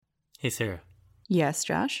Hey, Sarah. Yes,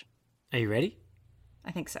 Josh? Are you ready? I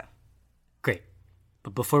think so. Great.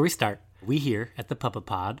 But before we start, we here at the Puppet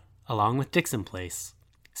Pod, along with Dixon Place,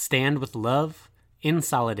 stand with love in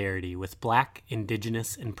solidarity with Black,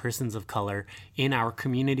 Indigenous, and persons of color in our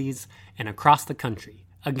communities and across the country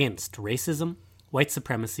against racism, white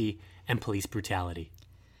supremacy, and police brutality.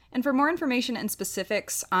 And for more information and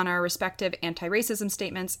specifics on our respective anti-racism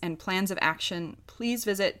statements and plans of action, please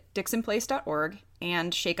visit dixonplace.org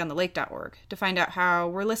and shakeonthelake.org to find out how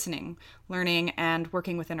we're listening, learning, and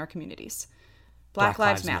working within our communities. Black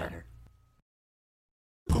Lives Matter.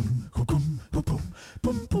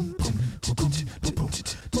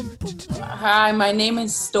 Hi, my name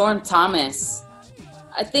is Storm Thomas.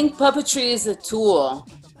 I think puppetry is a tool,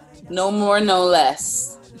 no more, no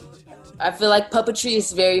less. I feel like puppetry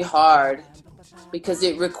is very hard because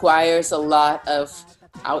it requires a lot of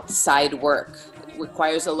outside work. It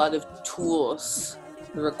requires a lot of tools.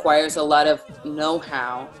 It requires a lot of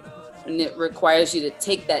know-how. And it requires you to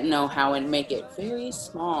take that know-how and make it very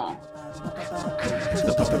small.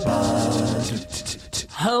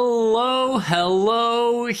 Hello,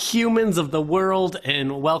 humans of the world,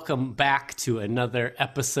 and welcome back to another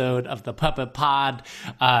episode of the Puppet Pod.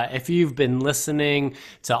 If you've been listening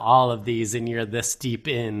to all of these and you're this deep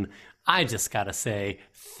in, I just gotta say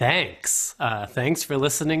thanks. Thanks for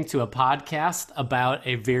listening to a podcast about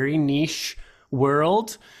a very niche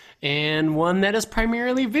world and one that is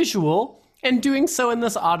primarily visual, and doing so in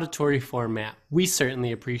this auditory format. We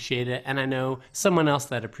certainly appreciate it, and I know someone else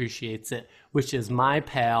that appreciates it, which is my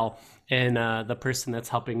pal and the person that's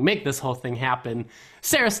helping make this whole thing happen,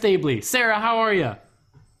 Sarah Stabley. Sarah, how are you?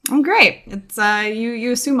 I'm great. It's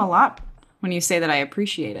you assume a lot when you say that I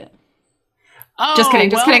appreciate it. Oh, just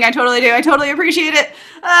kidding. I totally do. I totally appreciate it.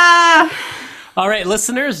 All right,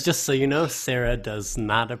 listeners, just so you know, Sarah does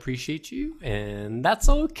not appreciate you, and that's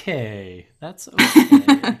okay. That's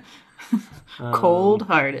okay.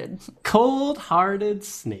 Cold-hearted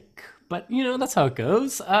snake. But, you know, that's how it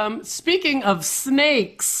goes. Speaking of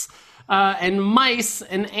snakes and mice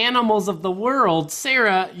and animals of the world,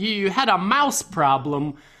 Sarah, you had a mouse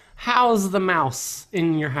problem. How's the mouse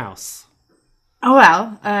in your house? Oh,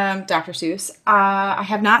 well, Dr. Seuss, I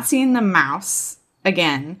have not seen the mouse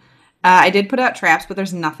again. I did put out traps, but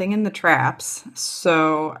there's nothing in the traps,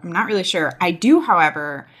 so I'm not really sure. I do,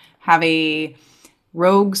 however, have a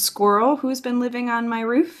rogue squirrel who's been living on my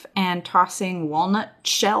roof and tossing walnut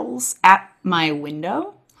shells at my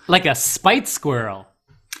window. Like a spite squirrel.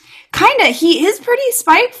 Kinda. He is pretty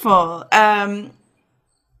spiteful.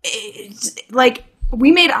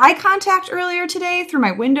 We made eye contact earlier today through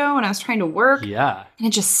my window when I was trying to work. Yeah. And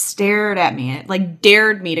it just stared at me. It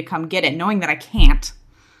dared me to come get it, knowing that I can't.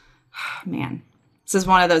 Man. This is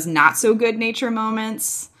one of those not so good nature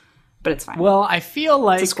moments. But it's fine. Well, I feel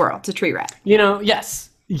like... It's a squirrel. It's a tree rat. You know, yes.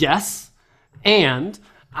 And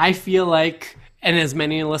I feel like, and as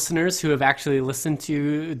many listeners who have actually listened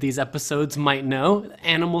to these episodes might know,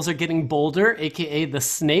 animals are getting bolder, a.k.a. the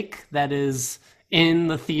snake that is in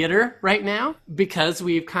the theater right now. Because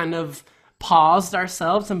we've kind of paused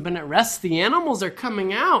ourselves and been at rest, the animals are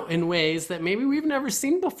coming out in ways that maybe we've never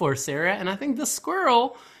seen before, Sarah. And I think the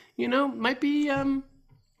squirrel, you know, might be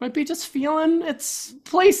just feeling its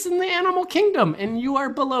place in the animal kingdom, and you are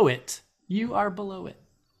below it. You are below it.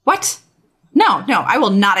 What? No, I will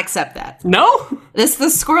not accept that. No? The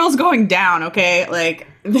squirrel's going down, okay? I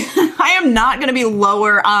am not going to be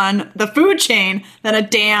lower on the food chain than a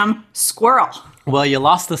damn squirrel. Well, you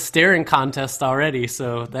lost the staring contest already,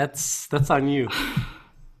 so that's on you.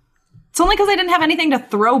 It's only because I didn't have anything to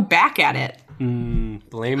throw back at it.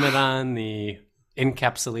 Blame it on the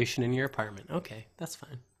encapsulation in your apartment. Okay, that's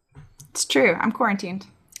fine. It's true. I'm quarantined.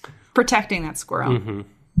 Protecting that squirrel. Mm-hmm.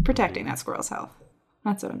 Protecting that squirrel's health.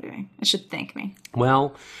 That's what I'm doing. It should thank me.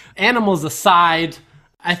 Well, animals aside,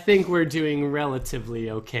 I think we're doing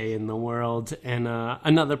relatively okay in the world. And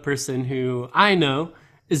another person who I know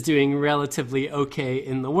is doing relatively okay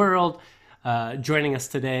in the world, joining us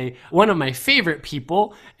today, one of my favorite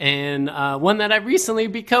people, and one that I've recently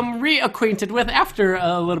become reacquainted with after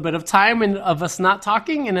a little bit of time and of us not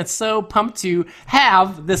talking, and it's so pumped to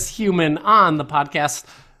have this human on the podcast.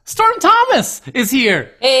 Storm Thomas is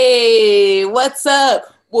here. Hey, what's up?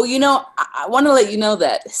 Well, you know, I want to let you know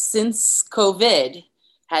that since COVID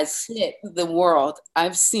has hit the world,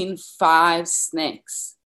 I've seen 5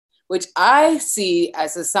 snakes, which I see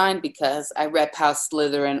as a sign because I rep House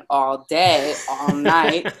Slytherin all day, all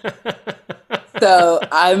night. So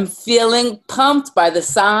I'm feeling pumped by the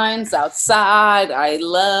signs outside. I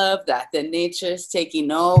love that the nature's taking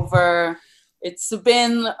over. It's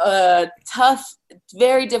been a tough,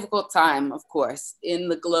 very difficult time, of course, in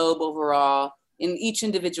the globe overall, in each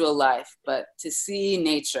individual life. But to see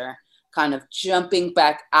nature kind of jumping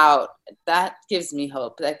back out, that gives me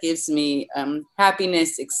hope. That gives me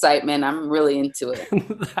happiness, excitement. I'm really into it.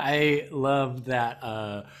 I love that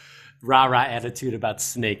rah-rah attitude about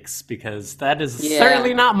snakes, because that is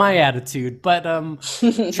certainly not my attitude, but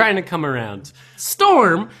trying to come around.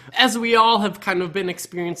 Storm, as we all have kind of been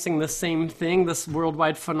experiencing the same thing, this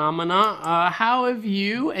worldwide phenomena, how have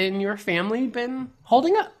you and your family been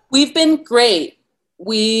holding up? We've been great.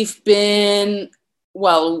 We've been,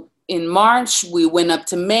 well, in March, we went up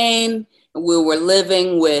to Maine. We were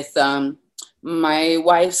living with my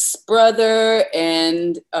wife's brother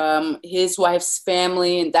and his wife's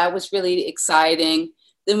family, and that was really exciting.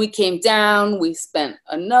 Then we came down. We spent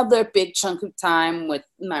another big chunk of time with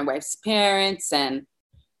my wife's parents, and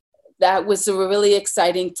that was a really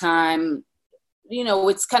exciting time. You know,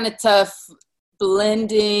 it's kind of tough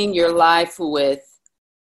blending your life with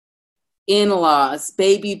in-laws,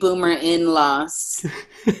 baby boomer in-laws.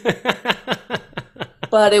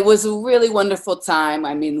 But it was a really wonderful time.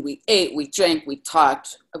 I mean, we ate, we drank, we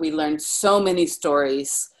talked, we learned so many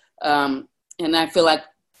stories. And I feel like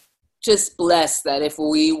just blessed that if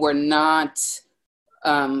we were not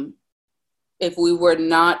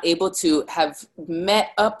able to have met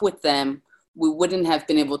up with them, we wouldn't have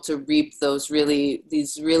been able to reap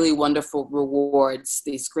these really wonderful rewards,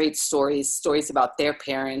 these great stories about their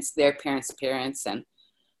parents' parents.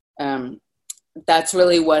 And that's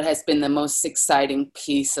really what has been the most exciting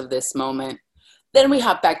piece of this moment. Then we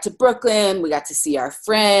hopped back to Brooklyn. We got to see our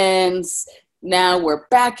friends. Now we're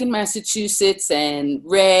back in Massachusetts, and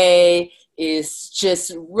Ray is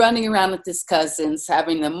just running around with his cousins,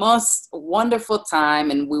 having the most wonderful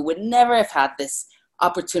time. And we would never have had this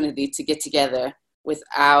opportunity to get together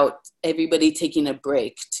without everybody taking a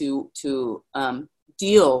break to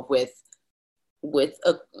deal with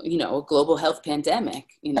a global health pandemic.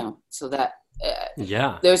 So that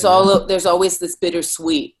there's always this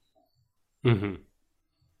bittersweet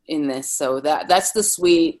in this. So that's the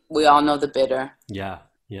sweet. We all know the bitter. Yeah.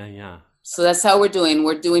 So that's how we're doing.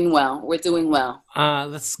 We're doing well.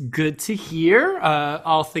 That's good to hear,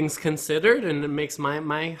 all things considered, and it makes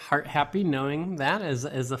my heart happy knowing that as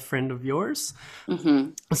a friend of yours.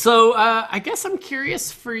 Mm-hmm. So I guess I'm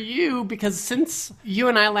curious for you, because since you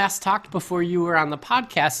and I last talked before you were on the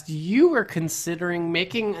podcast, you were considering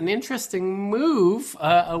making an interesting move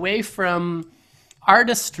away from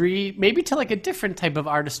artistry, maybe to like a different type of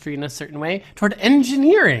artistry in a certain way, toward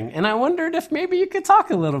engineering. And I wondered if maybe you could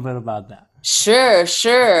talk a little bit about that.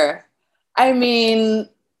 Sure. I mean,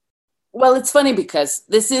 well, it's funny because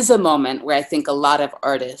this is a moment where I think a lot of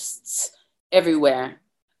artists everywhere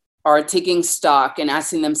are taking stock and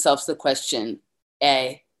asking themselves the question,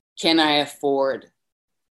 A, can I afford?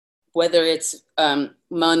 Whether it's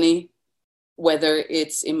money, whether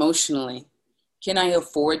it's emotionally, can I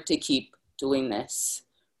afford to keep doing this?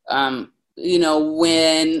 When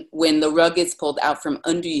the rug gets pulled out from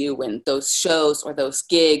under you, when those shows or those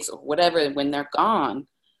gigs or whatever, when they're gone,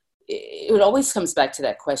 it always comes back to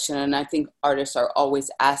that question. And I think artists are always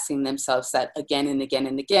asking themselves that again and again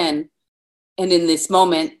and again. And in this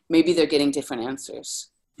moment, maybe they're getting different answers.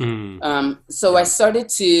 I started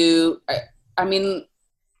to,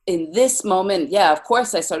 in this moment, of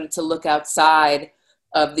course, I started to look outside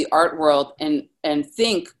of the art world and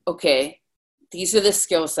think, okay, these are the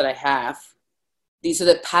skills that I have. These are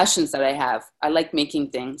the passions that I have. I like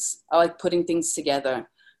making things. I like putting things together.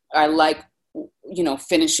 I like,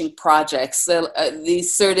 finishing projects.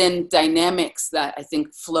 These certain dynamics that I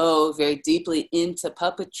think flow very deeply into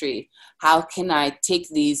puppetry. How can I take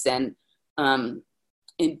these and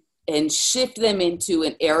shift them into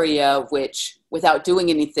an area which, without doing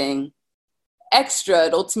anything extra,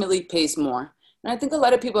 it ultimately pays more? And I think a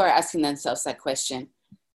lot of people are asking themselves that question.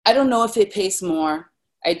 I don't know if it pays more.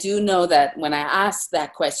 I do know that when I asked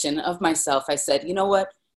that question of myself, I said, you know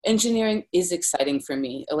what? Engineering is exciting for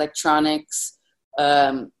me. Electronics,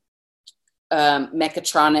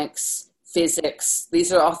 mechatronics, physics.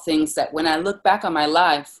 These are all things that when I look back on my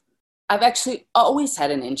life, I've actually always had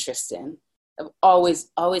an interest in. I've always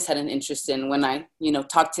had an interest in. When I,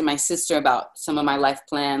 talked to my sister about some of my life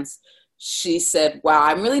plans, she said, wow,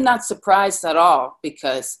 I'm really not surprised at all,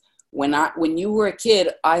 because when you were a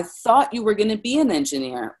kid, I thought you were going to be an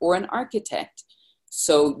engineer or an architect.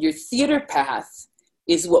 So your theater path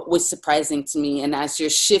is what was surprising to me. And as you're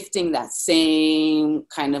shifting that same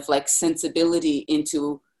kind of like sensibility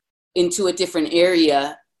into a different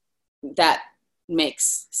area, that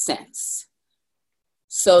makes sense.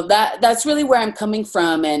 So that's really where I'm coming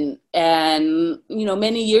from. And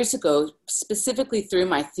many years ago, specifically through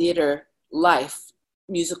my theater life,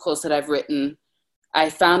 musicals that I've written, I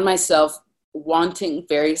found myself wanting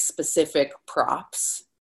very specific props.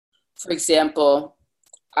 For example,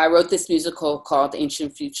 I wrote this musical called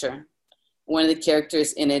Ancient Future. One of the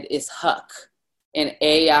characters in it is Huck, an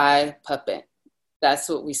AI puppet. That's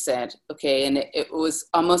what we said, okay? And it was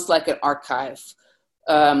almost like an archive.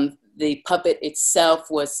 The puppet itself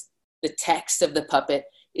was, the text of the puppet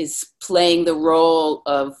is playing the role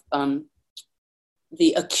of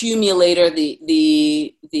the accumulator,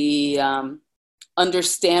 the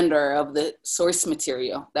understander of the source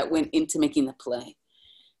material that went into making the play.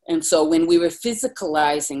 And so when we were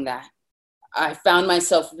physicalizing that, I found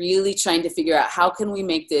myself really trying to figure out how can we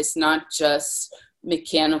make this not just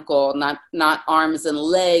mechanical, not arms and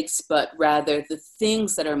legs, but rather the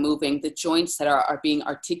things that are moving, the joints that are being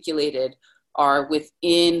articulated are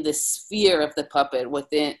within the sphere of the puppet,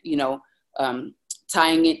 within,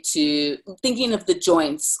 tying it to, thinking of the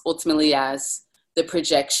joints ultimately as the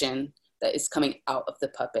projection that is coming out of the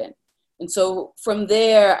puppet. And so from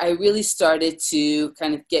there, I really started to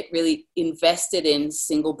kind of get really invested in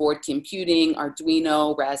single board computing,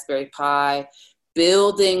 Arduino, Raspberry Pi,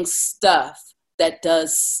 building stuff that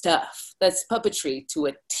does stuff. That's puppetry to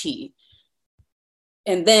a T.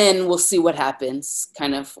 And then we'll see what happens,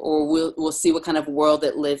 kind of, or we'll see what kind of world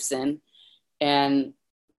it lives in. And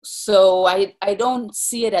so I don't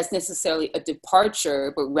see it as necessarily a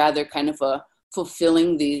departure, but rather kind of a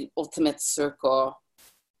fulfilling the ultimate circle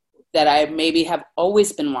that I maybe have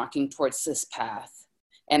always been walking towards this path.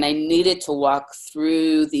 And I needed to walk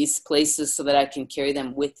through these places so that I can carry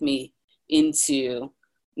them with me into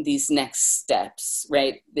these next steps,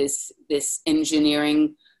 right? This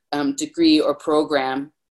engineering degree or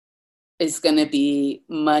program is going to be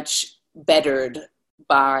much bettered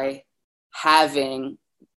by having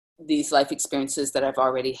these life experiences that I've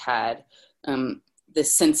already had. The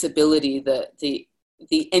sensibility, the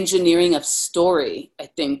engineering of story, I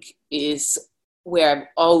think, is where I've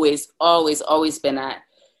always been at.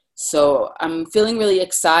 So I'm feeling really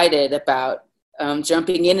excited about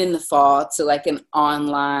jumping in the fall to like an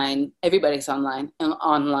online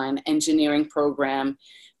engineering program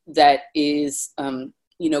that is, kind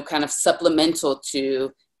of supplemental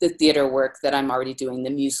to the theater work that I'm already doing,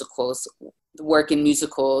 the work in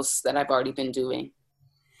musicals that I've already been doing.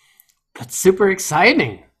 That's super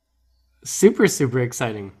exciting. Super, super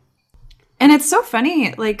exciting. And it's so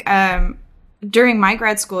funny, like, during my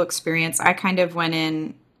grad school experience, I went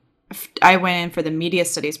in for the media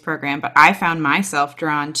studies program, but I found myself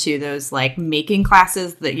drawn to those like making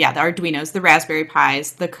classes, the Arduinos, the Raspberry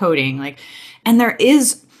Pis, the coding, like, and there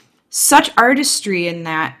is such artistry in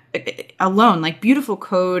that alone. Like, beautiful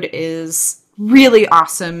code is really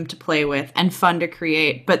awesome to play with and fun to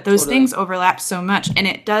create, but those things overlap so much. And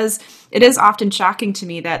it is often shocking to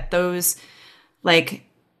me that those like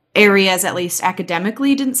areas, at least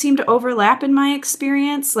academically, didn't seem to overlap in my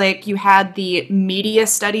experience. Like, you had the media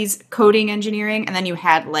studies coding engineering, and then you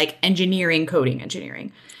had like engineering coding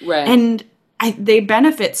engineering. Right. And they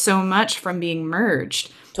benefit so much from being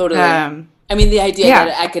merged. Totally. I mean, the idea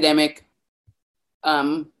that academic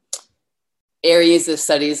areas of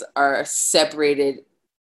studies are separated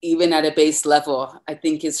even at a base level, I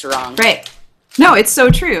think is wrong. Right. No, it's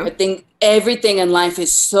so true. I think everything in life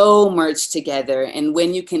is so merged together. And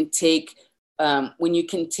when you can take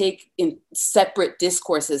in separate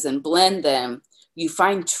discourses and blend them, you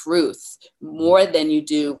find truth more than you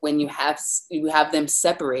do when you have them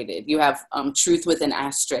separated. You have truth with an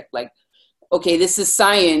asterisk, like, okay, this is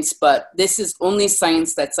science, but this is only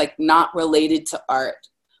science that's like not related to art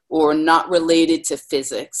or not related to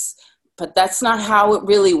physics. But that's not how it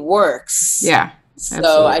really works. Yeah.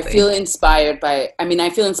 So absolutely. I feel inspired by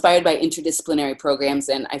interdisciplinary programs,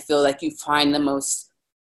 and I feel like it's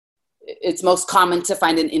most common to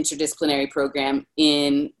find an interdisciplinary program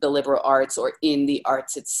in the liberal arts or in the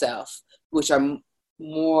arts itself, which are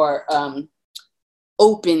more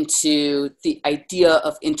open to the idea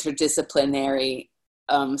of interdisciplinary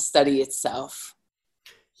study itself.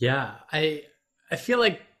 Yeah, I feel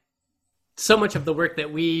like so much of the work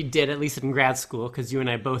that we did, at least in grad school, because you and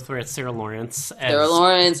I both were at Sarah Lawrence. Sarah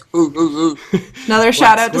Lawrence. Another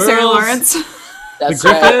shout out to Sarah Lawrence. That's the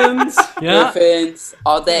Griffins. Right. Yeah. Griffins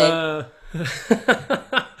all day.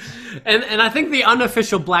 And I think the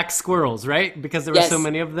unofficial black squirrels, right? Because there were so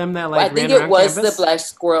many of them that ran around campus. I think it was the black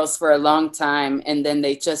squirrels for a long time, and then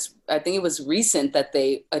I think it was recent that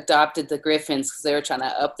they adopted the Griffins because they were trying to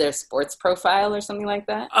up their sports profile or something like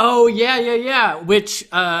that. Oh yeah. Which,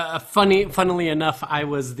 funnily enough, I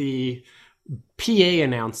was the PA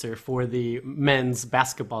announcer for the men's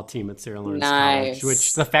basketball team at Sarah Lawrence Nice. College,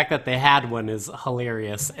 which the fact that they had one is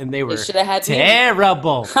hilarious, and they were should have had me.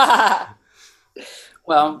 terrible.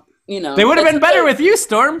 Well, you know. They would have that's been better okay. with you,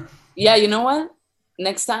 Storm. Yeah, you know what?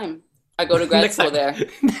 Next time I go to grad Next school time. there.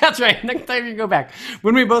 That's right. Next time you go back.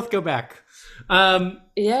 When we both go back.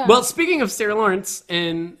 Yeah. Well, speaking of Sarah Lawrence,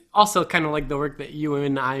 and also kind of like the work that you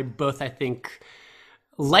and I both, I think,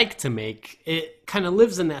 like to make, it kind of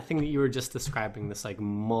lives in that thing that you were just describing, this like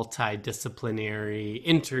multidisciplinary,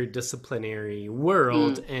 interdisciplinary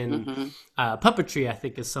world. And puppetry, I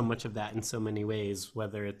think, is so much of that in so many ways,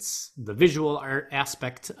 whether it's the visual art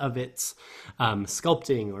aspect of it,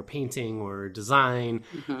 sculpting or painting or design,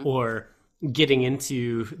 or getting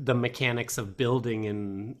into the mechanics of building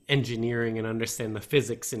and engineering and understand the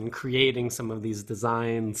physics and creating some of these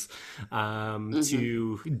designs,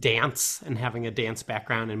 to dance and having a dance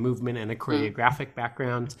background and movement and a choreographic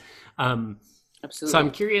background. Absolutely. So I'm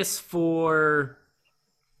curious for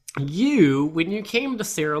you, when you came to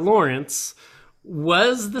Sarah Lawrence,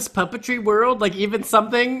 was this puppetry world like even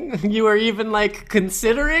something you were even like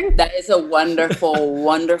considering? That is a wonderful,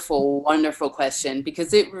 wonderful, wonderful question,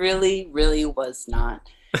 because it really, really was not.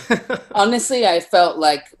 Honestly, I felt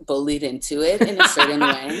like bullied into it in a certain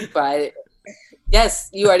way by, yes,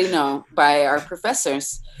 you already know, by our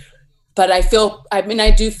professors. But I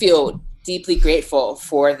do feel deeply grateful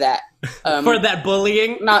for that. For that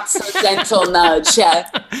bullying? Not so gentle nudge. Yeah.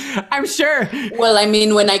 I'm sure. Well, I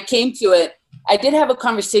mean, when I came to it, I did have a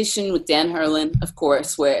conversation with Dan Herlin, of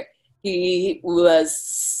course, where he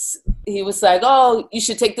was like, "Oh, you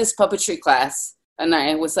should take this puppetry class," and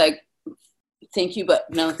I was like, "Thank you, but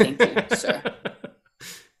no, thank you, sir."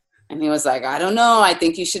 And he was like, "I don't know. I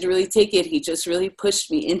think you should really take it." He just really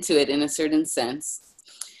pushed me into it in a certain sense.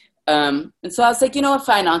 And so I was like, you know what,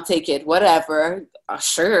 fine, I'll take it. Whatever.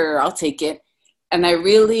 Sure, I'll take it. And I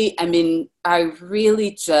really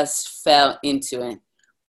just fell into it.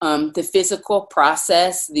 The physical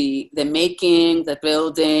process, the making, the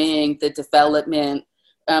building, the development,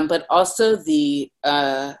 but also the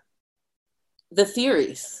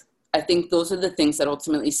theories. I think those are the things that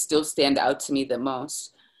ultimately still stand out to me the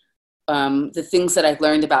most. The things that I've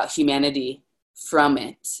learned about humanity from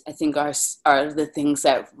it, I think are the things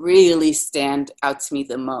that really stand out to me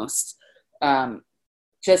the most.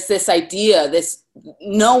 Just this idea, this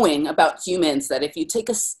knowing about humans, that if you take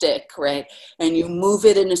a stick, right, and you move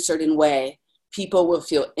it in a certain way, people will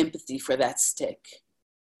feel empathy for that stick.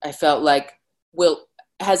 I felt like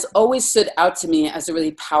has always stood out to me as a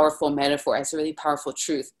really powerful metaphor, as a really powerful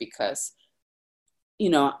truth, because,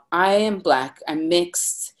 you know, I am Black, I'm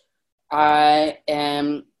mixed, I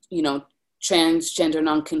am, you know, transgender,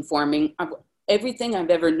 nonconforming. Everything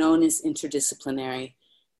I've ever known is interdisciplinary.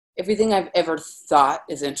 Everything I've ever thought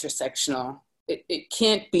is intersectional. It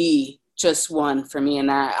can't be just one for me.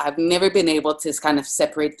 And I've never been able to kind of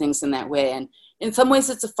separate things in that way. And in some ways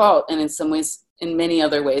it's a fault. And in some ways, in many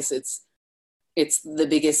other ways, it's the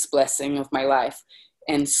biggest blessing of my life.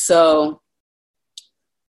 And so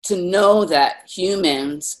to know that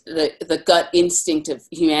humans, the gut instinct of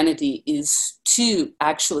humanity is to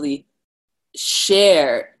actually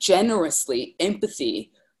share generously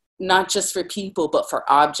empathy, not just for people, but for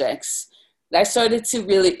objects. That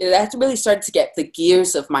really started to get the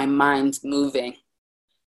gears of my mind moving,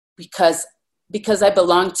 because I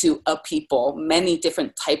belong to a people, many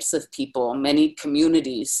different types of people, many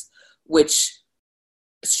communities, which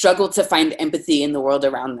struggle to find empathy in the world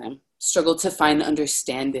around them, struggle to find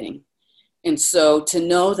understanding. And so to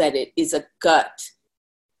know that it is a gut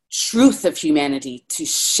truth of humanity to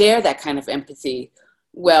share that kind of empathy,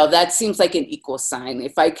 well, that seems like an equal sign.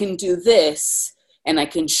 If I can do this and I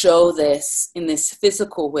can show this in this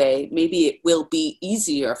physical way, maybe it will be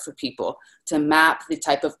easier for people to map the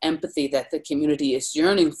type of empathy that the community is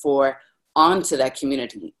yearning for onto that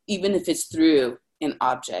community, even if it's through an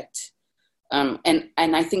object. And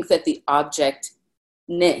I think that the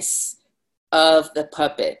objectness of the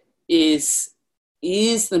puppet is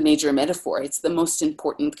the major metaphor. It's the most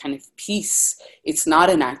important kind of piece. It's not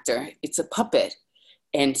an actor, it's a puppet.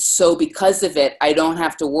 And so because of it, I don't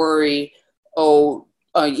have to worry, you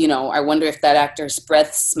know, I wonder if that actor's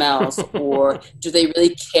breath smells, or do they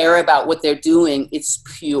really care about what they're doing? It's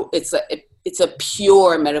pure. It's a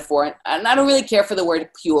pure metaphor. And I don't really care for the word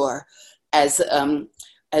pure as a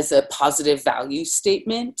positive value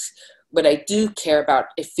statement, but I do care about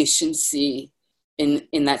efficiency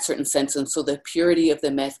in that certain sense. And so the purity of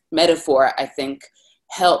the metaphor, I think,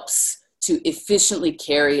 helps to efficiently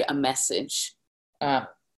carry a message.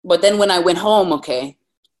 But then when I went home,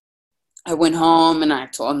 I went home and I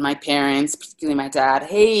told my parents, particularly my dad,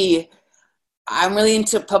 hey, I'm really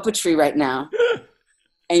into puppetry right now.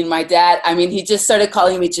 And my dad, I mean, he just started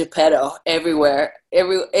calling me Geppetto everywhere,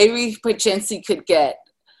 every chance he could get.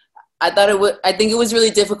 I think it was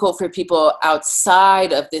really difficult for people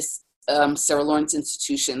outside of this Sarah Lawrence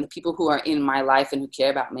institution, the people who are in my life and who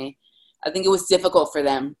care about me. I think it was difficult for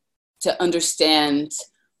them to understand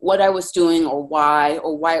what I was doing or why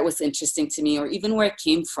it was interesting to me, or even where it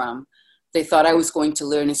came from. They thought I was going to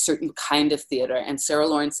learn a certain kind of theater, and Sarah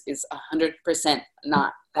Lawrence is 100%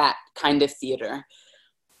 not that kind of theater.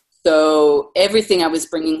 So everything I was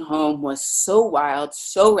bringing home was so wild,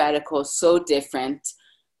 so radical, so different.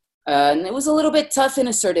 And it was a little bit tough in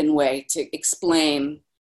a certain way to explain.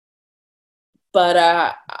 But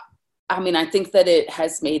I mean, I think that it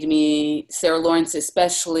has made me, Sarah Lawrence,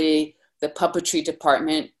 especially the puppetry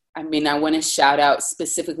department. I mean, I want to shout out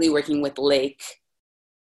specifically working with Lake.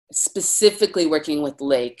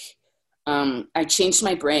 I changed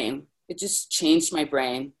my brain. It just changed my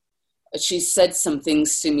brain. She said some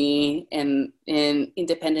things to me in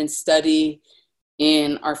independent study,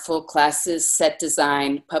 in our full classes, set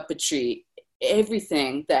design, puppetry,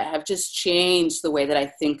 everything that have just changed the way that I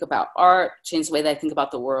think about art, changed the way that I think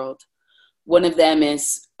about the world. One of them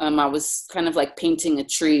is I was kind of like painting a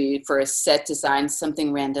tree for a set design,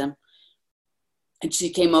 something random. And she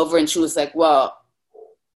came over and she was like, well,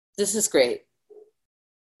 this is great.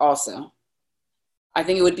 Also, I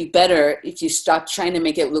think it would be better if you stopped trying to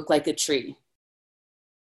make it look like a tree.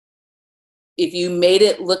 If you made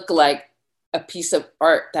it look like a piece of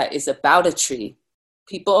art that is about a tree,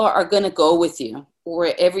 people are going to go with you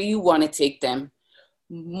wherever you want to take them,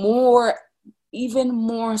 even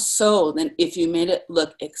more so than if you made it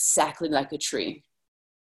look exactly like a tree.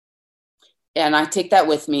 And I take that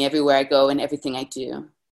with me everywhere I go and everything I do.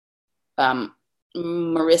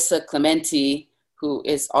 Marissa Clementi, who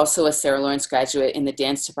is also a Sarah Lawrence graduate in the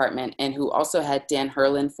dance department and who also had Dan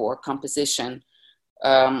Hurlin for composition.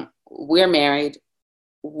 We're married.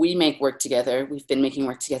 We make work together. We've been making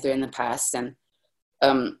work together in the past. And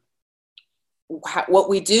what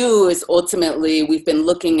we do is ultimately we've been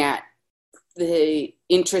looking at the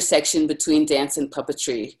intersection between dance and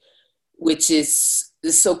puppetry, which is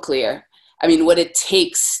so clear. I mean, what it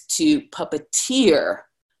takes to puppeteer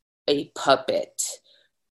a puppet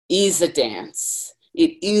is a dance.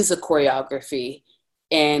 It is a choreography.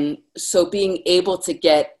 And so being able to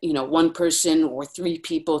get, one person or three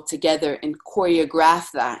people together and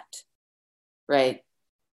choreograph that, right?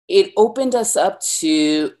 It opened us up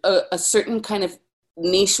to a certain kind of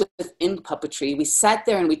niche within puppetry. We sat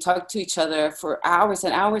there and we talked to each other for hours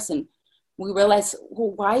and hours, and we realized,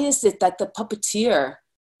 well, why is it that the puppeteer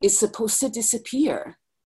is supposed to disappear?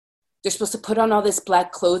 They're supposed to put on all this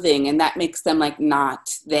black clothing and that makes them like not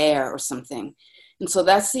there or something. And so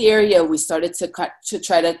that's the area we started to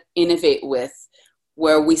try to innovate with,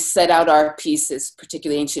 where we set out our pieces,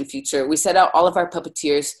 particularly Ancient Future. We set out all of our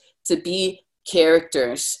puppeteers to be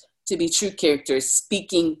characters, to be true characters,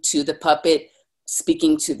 speaking to the puppet,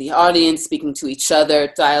 speaking to the audience, speaking to each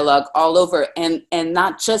other, dialogue all over. And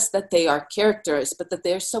not just that they are characters, but that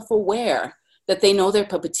they're self-aware, that they know they're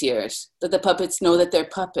puppeteers, that the puppets know that they're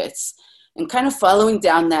puppets. And kind of following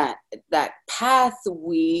down that path,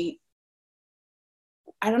 we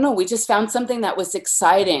just found something that was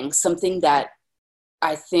exciting, something that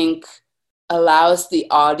I think allows the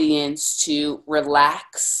audience to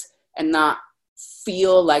relax and not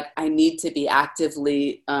feel like I need to be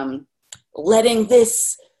actively letting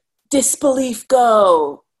this disbelief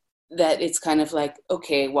go. That it's kind of like,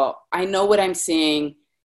 okay, well, I know what I'm seeing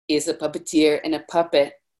is a puppeteer and a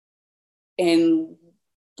puppet. And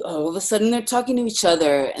all of a sudden they're talking to each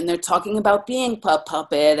other and they're talking about being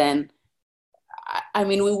puppet. And I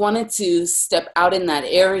mean, we wanted to step out in that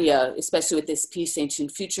area, especially with this piece,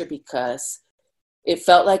 Ancient Future, because it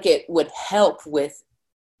felt like it would help with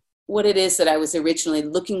what it is that I was originally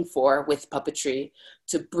looking for with puppetry,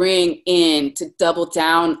 to bring in, to double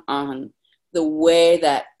down on the way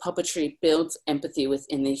that puppetry builds empathy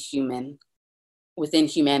within the human, within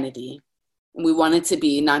humanity. And we wanted to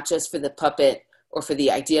be not just for the puppet or for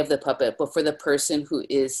the idea of the puppet, but for the person who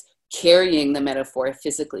is carrying the metaphor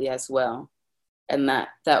physically as well. And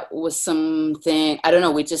that was something, I don't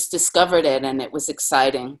know, we just discovered it and it was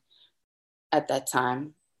exciting at that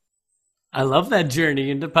time. I love that journey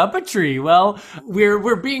into puppetry. Well,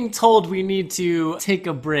 we're being told we need to take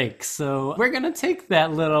a break, so we're gonna take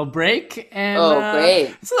that little break. And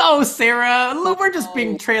great! So, Sarah, we're just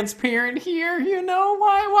being transparent here.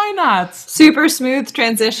 Why not? Super smooth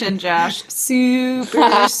transition, Josh.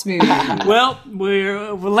 Super smooth. Well,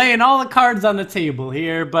 we're laying all the cards on the table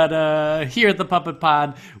here, but here at the Puppet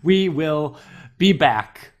Pod, we will be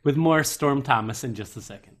back with more Storm Thomas in just a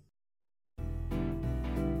second.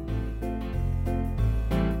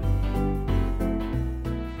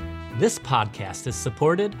 This podcast is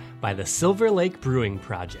supported by the Silver Lake Brewing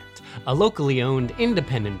Project, a locally owned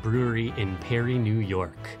independent brewery in Perry, New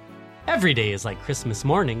York. Every day is like Christmas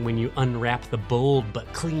morning when you unwrap the bold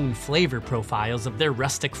but clean flavor profiles of their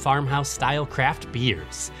rustic farmhouse-style craft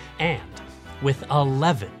beers. And with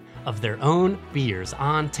 11 of their own beers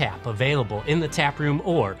on tap available in the tap room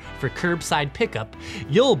or for curbside pickup,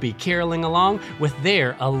 you'll be caroling along with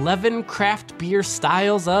their 11 craft beer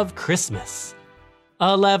styles of Christmas.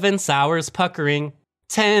 11 sours puckering,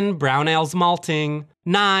 10 brown ales malting,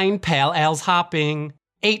 9 pale ales hopping,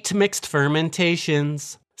 8 mixed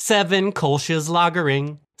fermentations, 7 kolsch's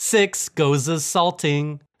lagering, 6 gozas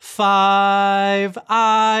salting, 5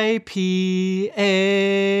 IPAs,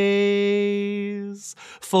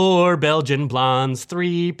 4 Belgian blondes,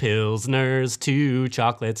 3 pilsners, 2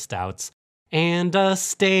 chocolate stouts, and a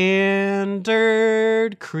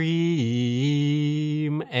standard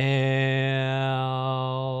cream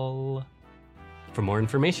ale. For more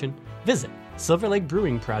information, visit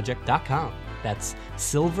silverlakebrewingproject.com. That's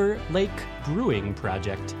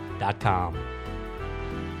silverlakebrewingproject.com.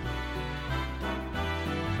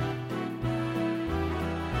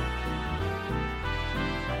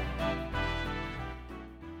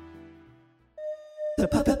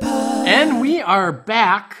 And we are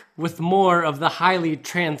back with more of the highly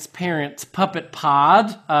transparent Puppet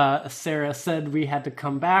Pod. Sarah said we had to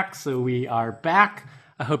come back, so we are back.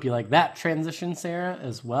 I hope you like that transition, Sarah,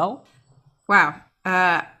 as well. Wow.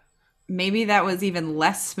 Maybe that was even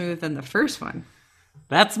less smooth than the first one.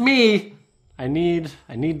 That's me. I need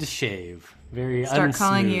to shave. Very start unsmooth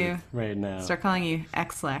calling you right now. Start calling you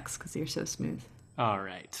X-Lax because you're so smooth. All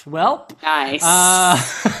right. Well. Nice.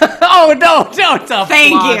 Oh, no, don't applaud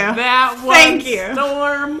Thank you. That one, Thank you.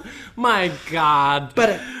 Storm. My God.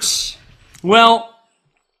 But Well,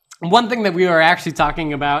 one thing that we were actually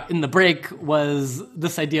talking about in the break was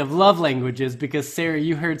this idea of love languages, because, Sarah,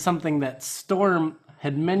 you heard something that Storm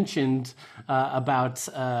had mentioned about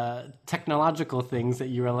technological things that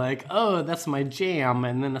you were like, oh, that's my jam.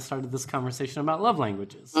 And then I started this conversation about love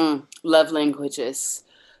languages. Love languages.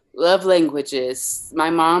 Love languages. My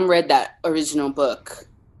mom read that original book,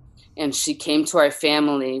 and she came to our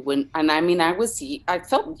family I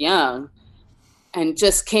felt young, and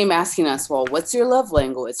just came asking us, well, what's your love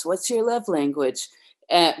language? What's your love language?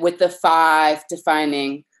 And with the 5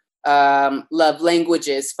 defining love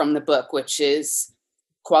languages from the book, which is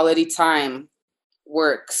quality time,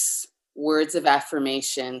 works, words of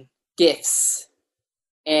affirmation, gifts.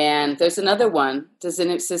 And there's another one.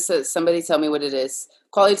 Somebody tell me what it is?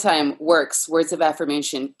 Quality time, works, words of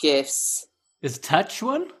affirmation, gifts. Is touch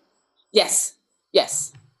one? Yes.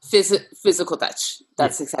 Physical touch.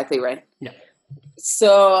 That's exactly right. Yeah.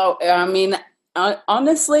 So,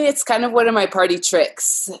 honestly, it's kind of one of my party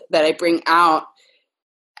tricks that I bring out,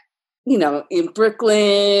 in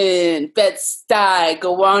Brooklyn, Bed-Stuy,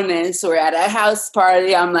 Gowanus, or at a house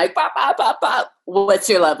party. I'm like, pop, pop, pop, pop. What's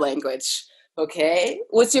your love language? Okay.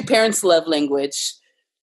 What's your parents' love language?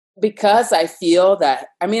 Because I feel like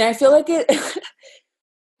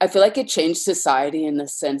it changed society in the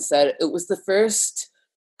sense that it was the first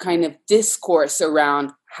kind of discourse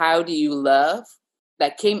around how do you love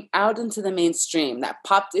that came out into the mainstream, that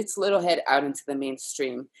popped its little head out into the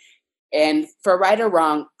mainstream. And for right or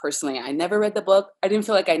wrong, personally, I never read the book. I didn't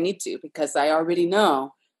feel like I need to, because I already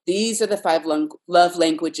know these are the 5 love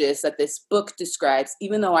languages that this book describes,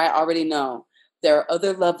 even though I already know there are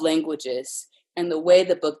other love languages. And the way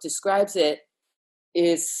the book describes it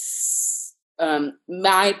is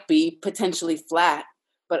might be potentially flat,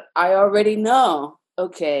 but I already know,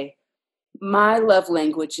 okay, my love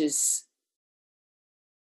language is,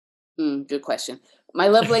 good question. My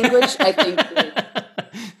love language, I think, is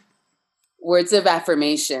words of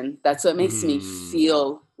affirmation. That's what makes me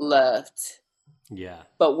feel loved. Yeah.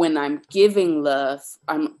 But when I'm giving love,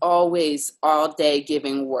 I'm always all day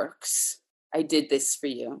giving works. I did this for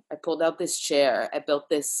you. I pulled out this chair. I built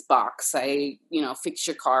this box. I, fixed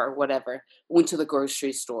your car, whatever. Went to the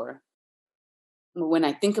grocery store. When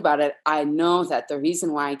I think about it, I know that the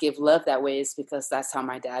reason why I give love that way is because that's how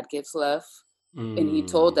my dad gives love. And he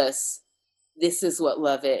told us, this is what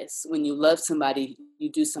love is. When you love somebody,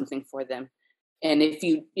 you do something for them. And if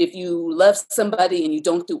you love somebody and you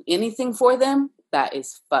don't do anything for them, that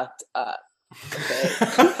is fucked up. Okay.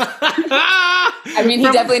 I mean, he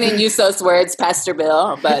definitely didn't use those words, Pastor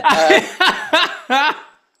Bill, but that,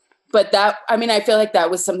 I feel like that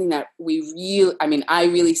was something that I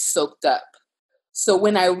really soaked up. So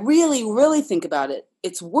when I really, really think about it,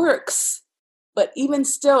 it's works. But even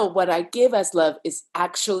still, what I give as love is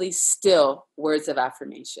actually still words of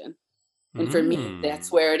affirmation. And for me, that's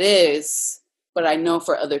where it is. But I know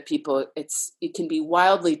for other people, it can be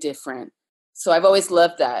wildly different. So I've always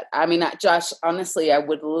loved that. I mean, Josh, honestly, I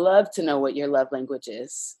would love to know what your love language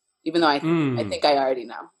is, even though I think I already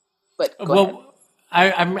know. But go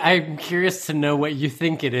ahead. I'm curious to know what you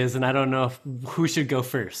think it is, and I don't know who should go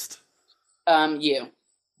first. You.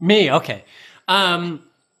 Me, okay.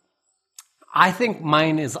 I think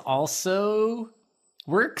mine is also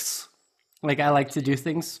works. Like I like to do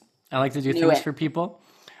things. I like to do things for people.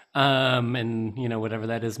 And whatever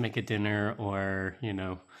that is, make a dinner or,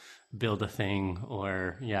 build a thing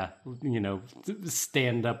or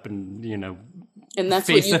stand up and, and that's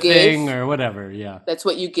face what you a give thing or whatever. Yeah. That's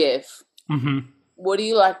what you give. Mm-hmm. What do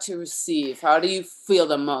you like to receive? How do you feel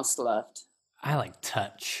the most loved? I like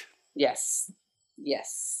touch. Yes. You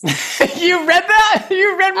read that?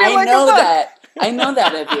 You read me like a book. I know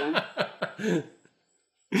that of you.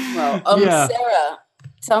 Well, Sarah,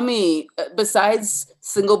 tell me, besides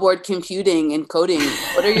single board computing and coding,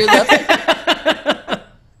 what are your love languages?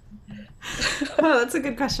 Oh, that's a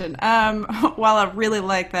good question. While I really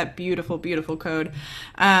like that beautiful, beautiful code,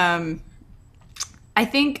 I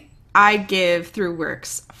think I give through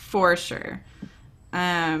works for sure.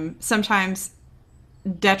 Sometimes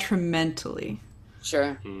detrimentally.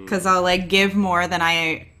 Sure. Because I'll like give more than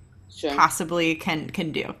I possibly can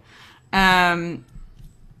do. In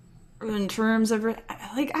terms of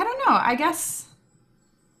like, I don't know. I guess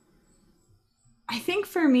I think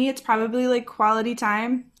for me it's probably like quality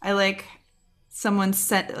time. I like someone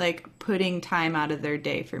putting time out of their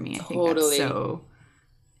day for me. I think that's so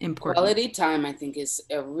important. Quality time, I think, is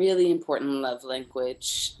a really important love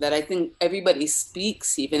language that I think everybody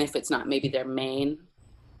speaks, even if it's not maybe their main.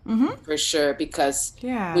 Mm-hmm. For sure, because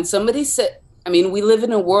when somebody we live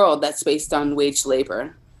in a world that's based on wage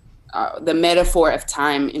labor. The metaphor of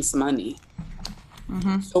time is money.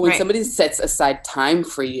 Mm-hmm. So when somebody sets aside time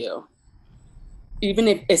for you,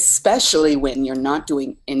 especially when you're not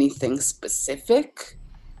doing anything specific,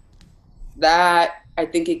 that I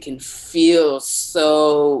think it can feel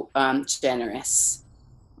so generous.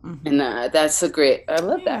 Mm-hmm. And that's I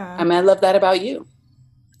love that. I mean, I love that about you.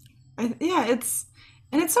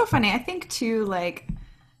 It's so funny. I think too, like,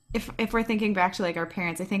 if we're thinking back to like our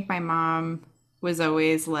parents, I think my mom was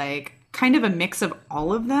always like kind of a mix of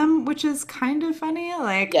all of them, which is kind of funny.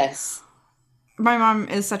 Like, yes, my mom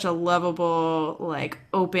is such a lovable, like,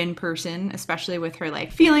 open person, especially with her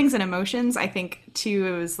like feelings and emotions. I think too,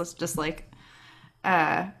 it was just like,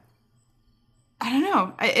 I don't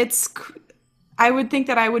know. I would think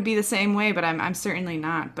that I would be the same way, but I'm certainly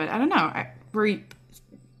not. But I don't know. You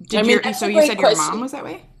said your mom was that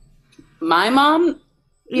way? My mom?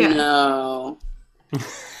 Yeah. No.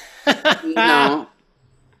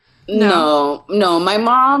 No. My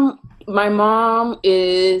mom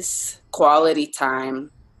is quality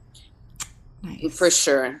time. Nice. For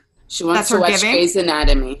sure. She wants to watch Grey's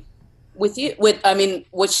Anatomy. What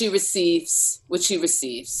she receives.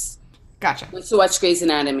 Gotcha. Wants to watch Grey's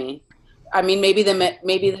Anatomy. I mean, maybe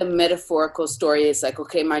the metaphorical story is like,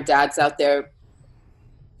 okay, my dad's out there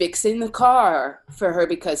fixing the car for her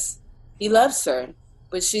because he loves her,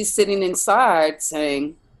 but she's sitting inside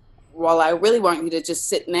saying, well, I really want you to just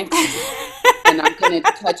sit next to me, and I'm going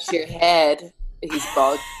to touch your head. He's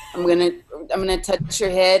bald. I'm gonna touch your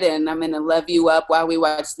head, and I'm gonna love you up while we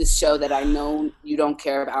watch this show that I know you don't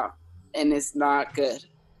care about, and it's not good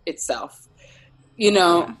itself,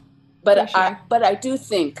 Yeah, but sure. I do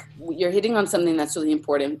think you're hitting on something that's really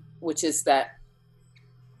important, which is that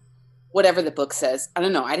whatever the book says, I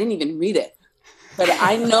don't know. I didn't even read it. But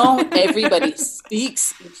I know everybody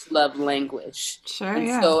speaks each love language. Sure,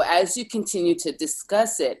 and so as you continue to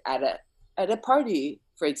discuss it at a party,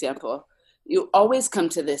 for example, you always come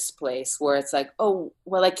to this place where it's like, oh,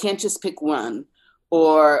 well, I can't just pick one,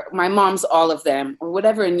 or my mom's all of them, or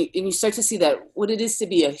whatever. And you start to see that what it is to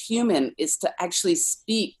be a human is to actually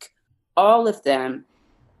speak all of them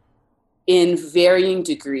in varying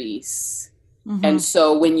degrees. Mm-hmm. And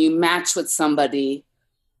so when you match with somebody,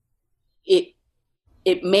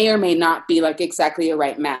 it may or may not be like exactly a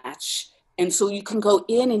right match. And so you can go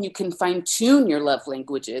in and you can fine tune your love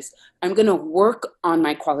languages. I'm going to work on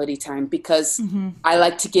my quality time because I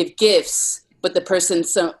like to give gifts, but the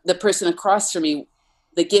person across from me,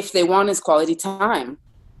 the gift they want is quality time.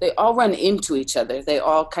 They all run into each other. They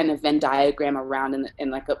all kind of Venn diagram around in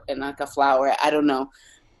like a flower. I don't know.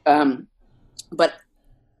 But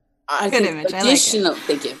I Good think image. additional, I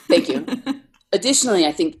like it. Thank you. Additionally,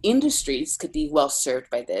 I think industries could be well served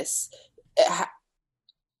by this.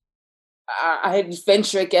 I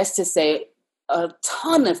venture a guess to say a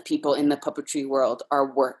ton of people in the puppetry world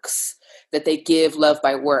are works, that they give love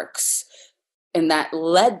by works. And that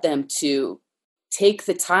led them to take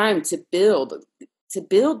the time to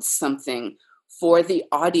build something for the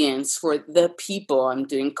audience, for the people. I'm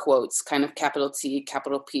doing quotes, kind of capital T,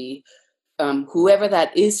 capital P, whoever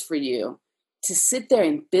that is for you, to sit there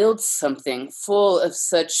and build something full of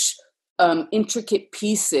such intricate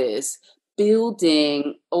pieces,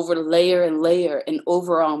 building over layer and layer, an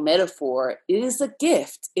overall metaphor. It is a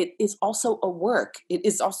gift. It is also a work. It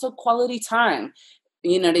is also quality time.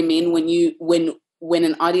 You know what I mean? When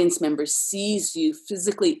an audience member sees you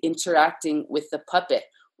physically interacting with the puppet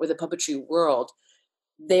or the puppetry world,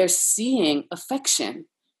 they're seeing affection.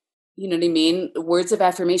 You know what I mean? Words of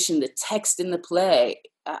affirmation, the text in the play.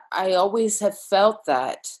 I always have felt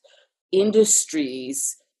that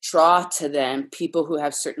industries draw to them people who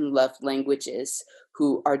have certain love languages,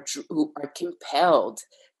 who are compelled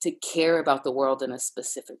to care about the world in a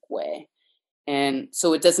specific way. And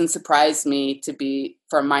so it doesn't surprise me to be,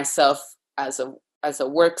 for myself as a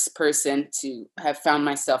works person, to have found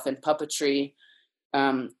myself in puppetry,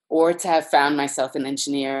 or to have found myself in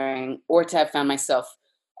engineering, or to have found myself,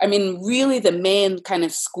 I mean, really the main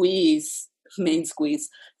squeeze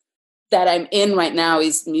that I'm in right now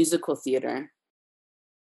is musical theater.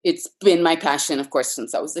 It's been my passion, of course,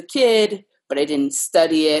 since I was a kid, but I didn't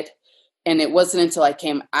study it. And it wasn't until I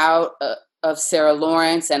came out of Sarah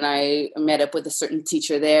Lawrence and I met up with a certain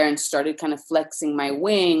teacher there and started kind of flexing my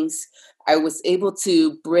wings, I was able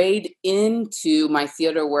to braid into my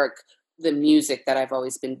theater work the music that I've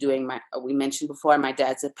always been doing. We mentioned before, my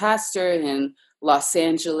dad's a pastor in Los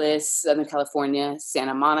Angeles, Southern California,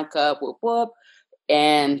 Santa Monica, whoop, whoop.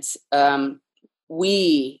 And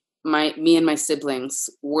me and my siblings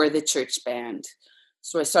were the church band.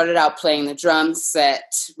 So I started out playing the drum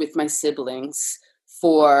set with my siblings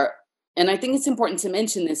and I think it's important to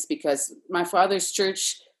mention this because my father's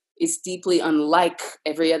church is deeply unlike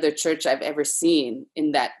every other church I've ever seen,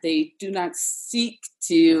 in that they do not seek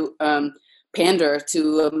to pander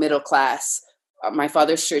to a middle class. My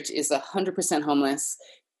father's church is 100% homeless,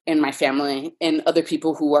 and my family and other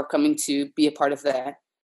people who are coming to be a part of that.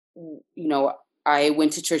 You know, I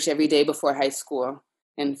went to church every day before high school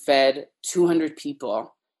and fed 200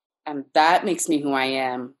 people. And that makes me who I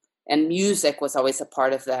am. And music was always a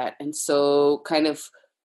part of that. And so kind of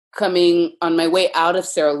coming on my way out of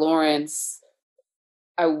Sarah Lawrence,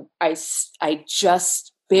 I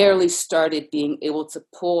just barely started being able to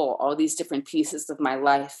pull all these different pieces of my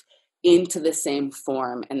life into the same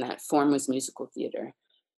form. And that form was musical theater,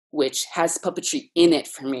 which has puppetry in it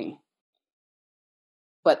for me,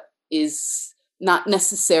 but is not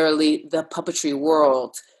necessarily the puppetry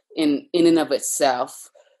world in and of itself.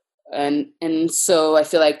 And so I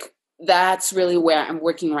feel like that's really where I'm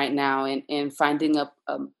working right now, in finding a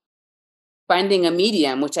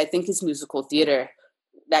medium, which I think is musical theater,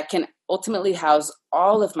 that can ultimately house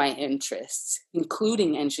all of my interests,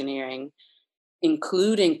 including engineering,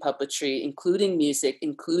 including puppetry, including music,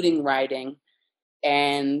 including writing,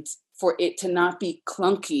 and for it to not be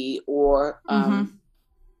clunky or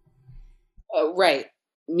right.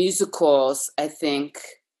 Musicals, I think,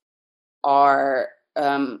 are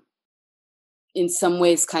in some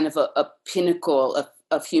ways kind of a pinnacle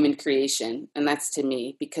of human creation. And that's to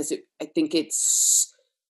me, because I think it's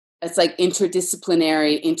like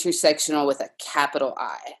interdisciplinary, intersectional with a capital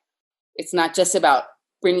I. It's not just about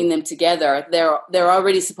bringing them together. They're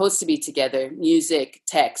already supposed to be together. Music,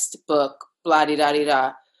 text, book,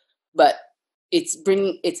 blah-de-da-de-da. But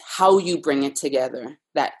it's how you bring it together.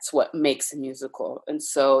 That's what makes a musical. And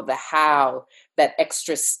so the how, that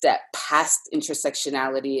extra step past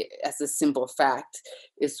intersectionality as a simple fact,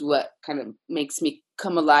 is what kind of makes me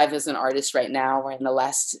come alive as an artist right now, or in the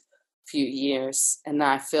last few years. And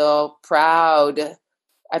I feel proud.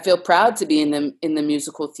 I feel proud to be in the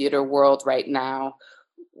musical theater world right now,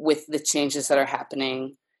 with the changes that are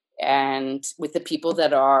happening and with the people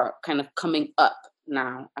that are kind of coming up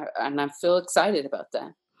now. And I feel excited about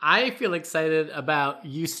that. I feel excited about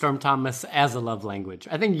you, Storm Thomas, as a love language.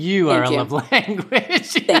 I think you are a love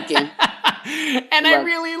language. Thank you. And I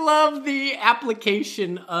really love the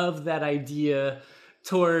application of that idea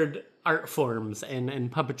toward art forms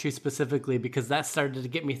and puppetry specifically, because that started to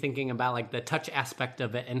get me thinking about like the touch aspect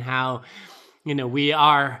of it, and how, you know, we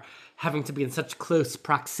are having to be in such close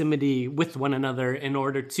proximity with one another in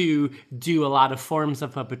order to do a lot of forms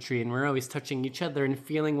of puppetry. And we're always touching each other and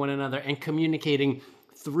feeling one another and communicating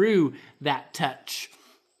through that touch.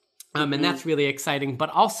 And that's really exciting. But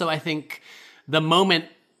also, I think the moment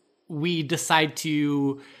we decide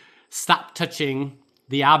to stop touching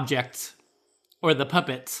the object or the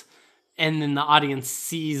puppet and then the audience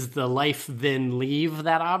sees the life then leave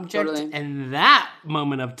that object. Totally. And that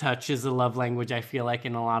moment of touch is a love language, I feel like,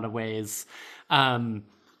 in a lot of ways.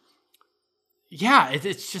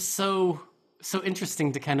 It's just so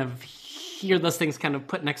interesting to kind of hear those things kind of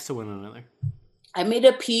put next to one another. I made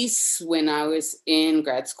a piece when I was in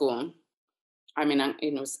grad school. I mean,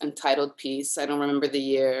 it was an entitled piece. I don't remember the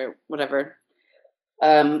year, whatever.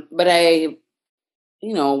 But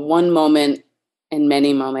one moment and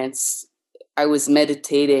many moments, I was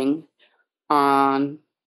meditating on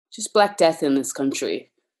just Black death in this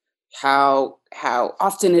country, how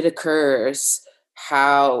often it occurs,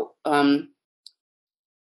 how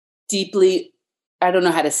deeply, I don't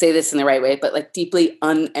know how to say this in the right way, but like deeply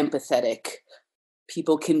unempathetic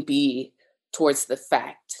people can be towards the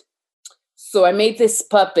fact. So I made this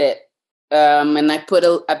puppet, and I put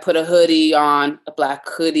a hoodie on, a black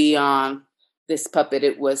hoodie on this puppet.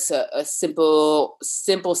 It was a simple,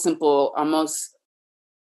 almost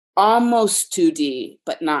 2D,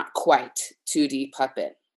 but not quite 2D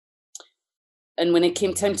puppet. And when it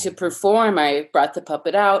came time to perform, I brought the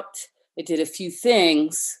puppet out. I did a few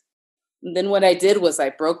things. And then what I did was I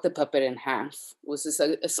broke the puppet in half. It was just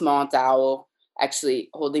a small dowel, actually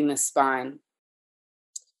holding the spine.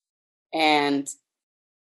 And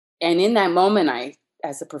in that moment,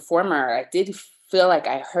 as a performer, I did feel like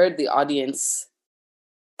I heard the audience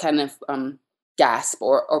kind of gasp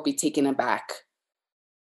or be taken aback.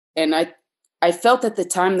 And I felt at the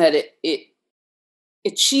time that it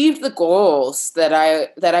achieved the goals that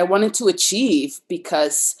I wanted to achieve,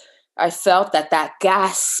 because I felt that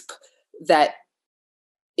gasp, that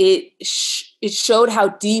it showed how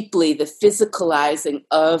deeply the physicalizing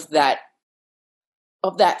of that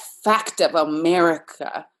fact of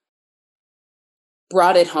America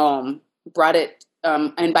brought it home,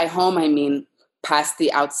 and by home I mean past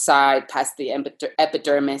the outside, past the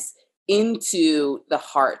epidermis, into the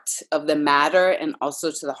heart of the matter, and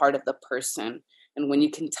also to the heart of the person. And when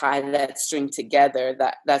you can tie that string together,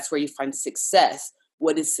 that's where you find success.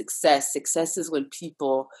 What is success? Success is when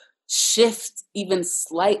people shift even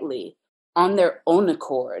slightly on their own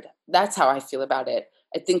accord. That's how I feel about it.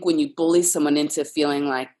 I think when you bully someone into feeling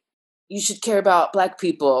like you should care about Black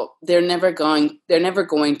people, they're never going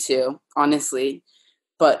to, honestly.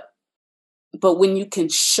 But when you can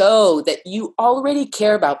show that you already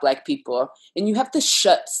care about Black people, and you have to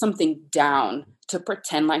shut something down to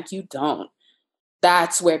pretend like you don't,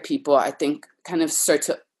 that's where people, I think, kind of start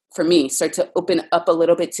to open up a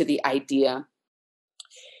little bit to the idea.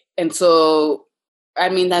 And so, I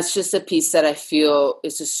mean, that's just a piece that I feel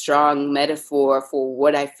is a strong metaphor for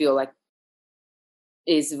what I feel like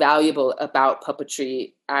is valuable about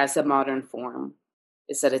puppetry as a modern form,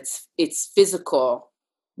 is that it's physical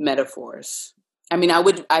metaphors. I mean,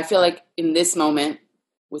 I feel like in this moment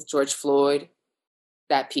with George Floyd,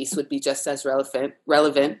 that piece would be just as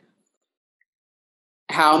relevant.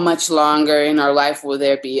 How much longer in our life will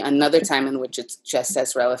there be another time in which it's just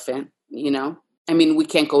as relevant, you know? I mean, we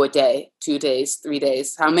can't go a day, 2 days, 3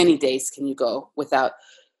 days. How many days can you go without?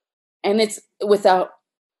 And it's without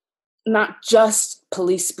not just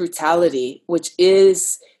police brutality, which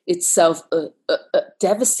is itself a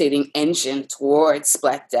devastating engine towards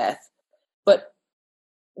Black death, but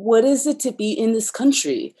what is it to be in this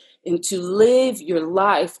country and to live your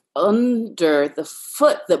life under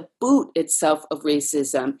the boot itself of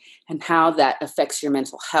racism, and how that affects your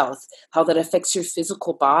mental health, how that affects your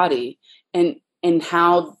physical body, and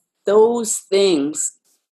how those things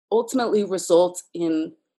ultimately result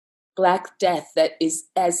in Black death that is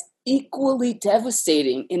as equally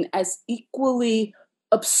devastating and as equally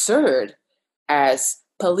absurd as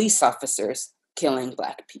police officers killing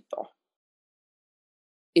Black people.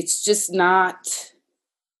 It's just not,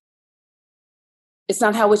 it's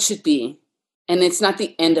not how it should be. And it's not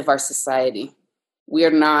the end of our society.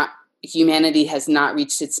 Humanity has not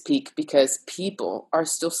reached its peak, because people are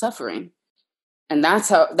still suffering. And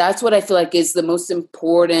that's what I feel like is the most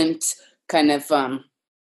important kind of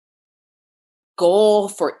goal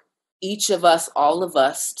for each of us, all of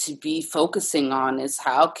us, to be focusing on, is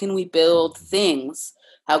how can we build things?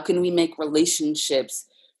 How can we make relationships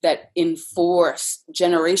that enforce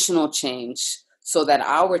generational change, so that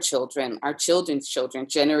our children, our children's children,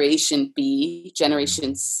 Generation B,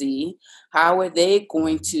 Generation C, how are they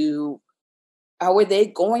going to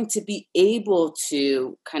be able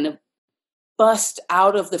to kind of bust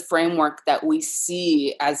out of the framework that we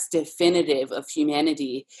see as definitive of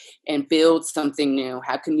humanity and build something new?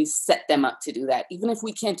 How can we set them up to do that? Even if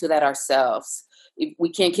we can't do that ourselves, if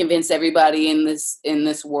we can't convince everybody in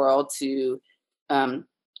this world to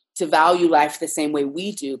to value life the same way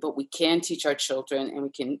we do, but we can teach our children,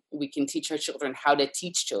 and we can teach our children how to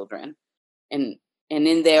teach children. And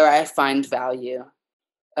in there, I find value.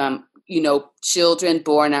 Children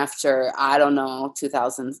born after, I don't know,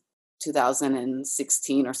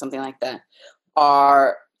 2016 or something like that,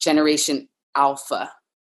 are Generation Alpha.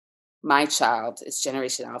 My child is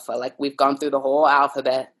Generation Alpha. Like, we've gone through the whole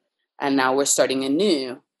alphabet, and now we're starting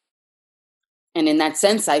anew. And in that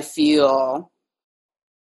sense, I feel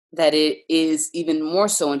that it is even more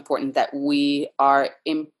so important that we are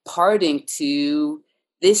imparting to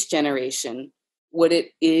this generation what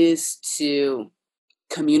it is to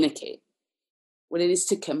communicate, what it is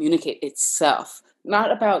to communicate itself.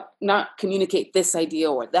 Not communicate this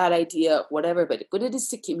idea or that idea, whatever, but what it is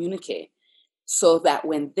to communicate, so that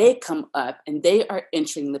when they come up and they are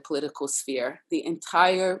entering the political sphere, the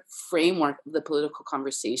entire framework of the political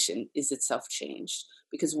conversation is itself changed.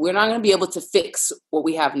 Because we're not going to be able to fix what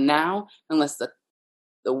we have now unless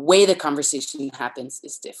the way the conversation happens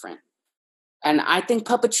is different. And I think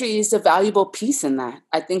puppetry is a valuable piece in that.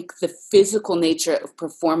 I think the physical nature of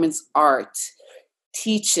performance art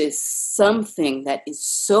teaches something that is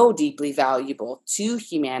so deeply valuable to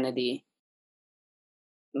humanity.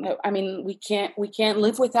 I mean, we can't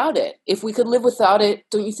live without it. If we could live without it,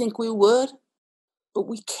 don't you think we would? But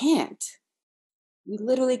we can't. We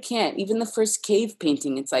literally can't. Even the first cave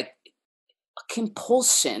painting, it's like a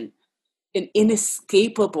compulsion, an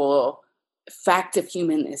inescapable fact of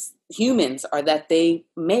humans are that they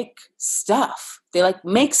make stuff. They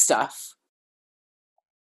make stuff.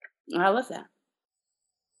 I love that.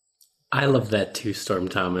 I love that too, Storm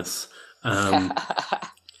Thomas. And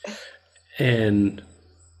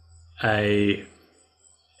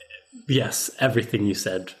yes, everything you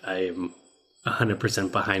said, I'm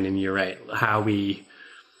 100% behind, and you're right. How we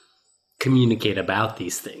communicate about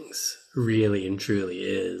these things really and truly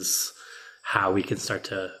is how we can start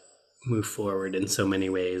to move forward in so many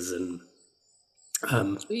ways. And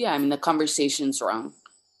the conversation's wrong.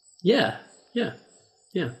 Yeah.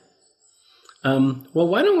 Well,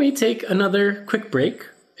 why don't we take another quick break,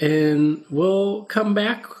 and we'll come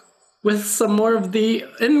back with some more of the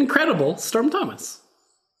incredible Storm Thomas.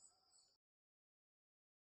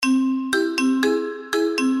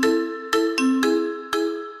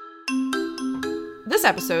 This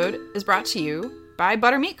episode is brought to you by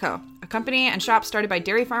Butter Meat Co., a company and shop started by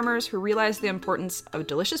dairy farmers who realize the importance of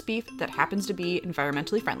delicious beef that happens to be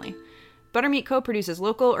environmentally friendly. Butter Meat Co. produces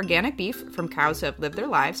local, organic beef from cows who have lived their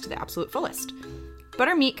lives to the absolute fullest.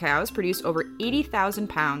 Butter Meat cows produce over 80,000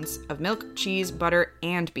 pounds of milk, cheese, butter,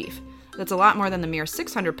 and beef. That's a lot more than the mere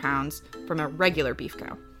 600 pounds from a regular beef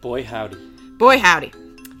cow. Boy, howdy. Boy, howdy.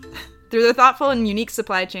 Through their thoughtful and unique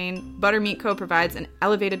supply chain, Butter Meat Co. provides an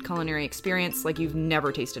elevated culinary experience like you've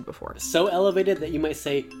never tasted before. So elevated that you might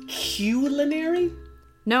say culinary?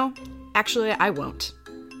 No, actually, I won't.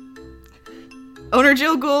 Owner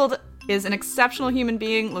Jill Gould is an exceptional human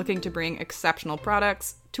being looking to bring exceptional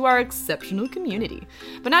products to our exceptional community.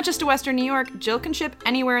 But not just to Western New York, Jill can ship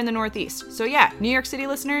anywhere in the Northeast. So yeah, New York City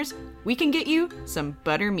listeners, we can get you some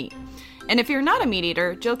butter meat. And if you're not a meat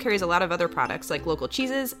eater, Jill carries a lot of other products like local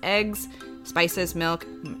cheeses, eggs, spices, milk,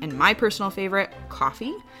 and my personal favorite,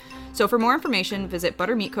 coffee. So for more information, visit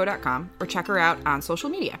buttermeatco.com or check her out on social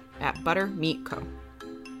media at buttermeatco.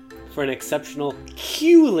 For an exceptional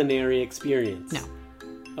culinary experience. No.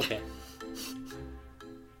 Okay.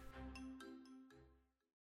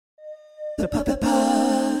 The Puppet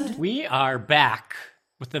Pod. We are back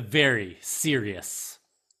with a very serious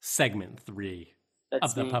segment 3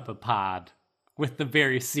 of the Puppet Pod with the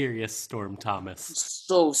very serious Storm Thomas.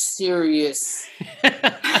 So serious.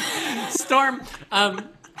 Storm,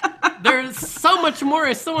 there's so much more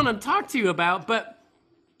I still want to talk to you about, but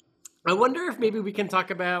I wonder if maybe we can talk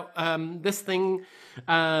about this thing.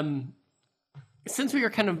 Since we were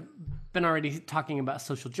kind of been already talking about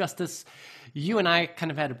social justice, you and I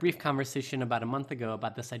kind of had a brief conversation about a month ago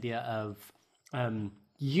about this idea of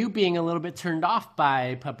you being a little bit turned off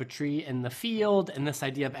by puppetry in the field, and this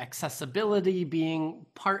idea of accessibility being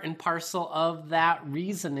part and parcel of that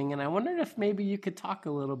reasoning. And I wondered if maybe you could talk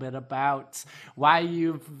a little bit about why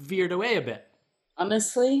you've veered away a bit.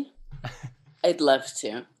 Honestly, I'd love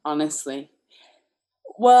to, honestly.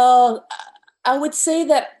 Well, I would say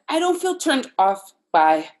that I don't feel turned off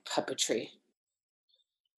by puppetry.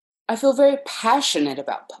 I feel very passionate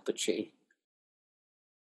about puppetry.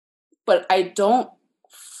 But I don't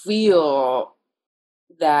feel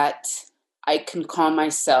that I can call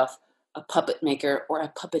myself a puppet maker or a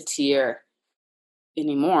puppeteer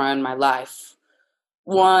anymore in my life.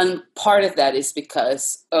 One part of that is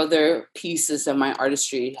because other pieces of my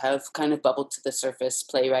artistry have kind of bubbled to the surface,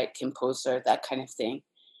 playwright, composer, that kind of thing.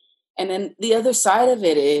 And then the other side of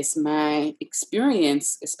it is my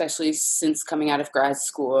experience, especially since coming out of grad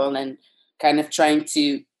school and kind of trying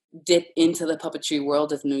to dip into the puppetry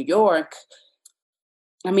world of New York.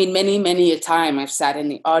 I mean, many a time I've sat in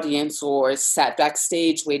the audience or sat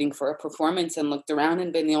backstage waiting for a performance and looked around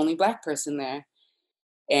and been the only Black person there.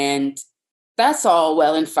 And that's all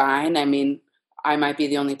well and fine. I mean, I might be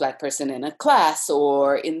the only Black person in a class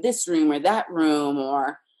or in this room or that room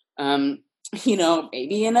or,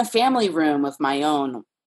 maybe in a family room of my own.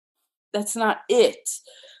 That's not it.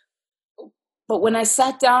 But when I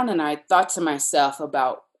sat down and I thought to myself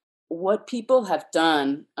about what people have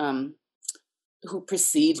done who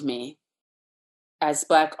precede me as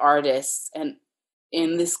Black artists and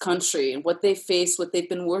in this country and what they face, what they've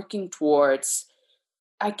been working towards,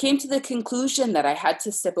 I came to the conclusion that I had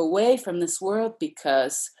to step away from this world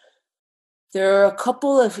because there are a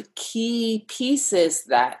couple of key pieces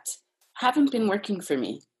that haven't been working for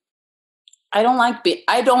me. I don't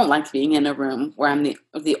like being in a room where I'm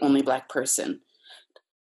the only Black person.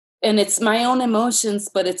 And it's my own emotions,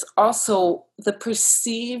 but it's also the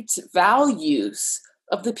perceived values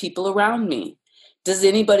of the people around me. Does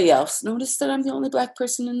anybody else notice that I'm the only Black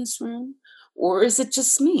person in this room? Or is it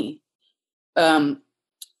just me?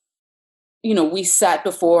 We sat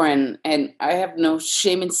before and I have no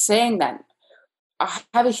shame in saying that I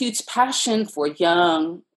have a huge passion for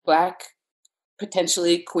young Black,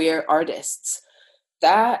 potentially queer artists.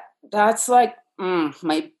 That's like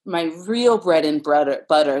my real bread and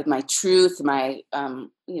butter, my truth, my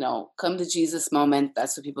come to Jesus moment.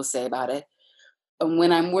 That's what people say about it. And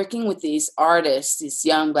when I'm working with these artists, these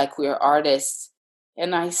young Black queer artists,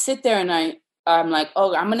 and I sit there and I'm like,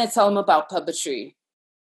 oh, I'm going to tell them about puppetry.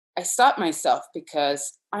 I stop myself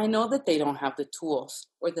because I know that they don't have the tools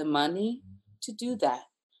or the money to do that,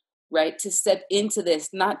 right? To step into this,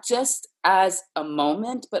 not just as a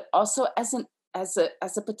moment, but also as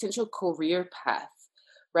a potential career path,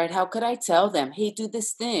 right? How could I tell them, hey, do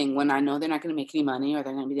this thing when I know they're not going to make any money or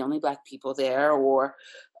they're going to be the only Black people there, or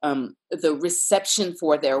the reception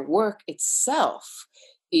for their work itself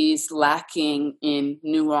is lacking in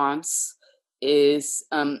nuance, is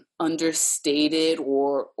understated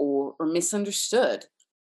or misunderstood.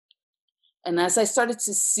 And as I started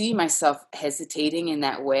to see myself hesitating in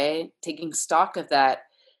that way, taking stock of that,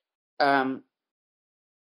 I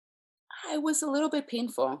was a little bit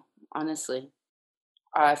painful, honestly.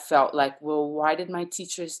 I felt like, well, why did my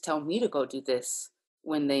teachers tell me to go do this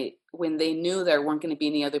when they knew there weren't going to be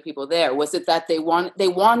any other people there? Was it that they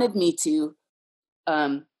wanted me to,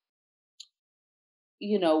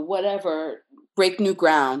 break new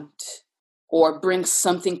ground or bring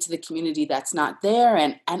something to the community that's not there?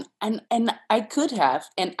 And I could have,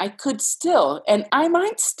 and I could still, and I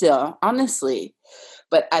might still, honestly.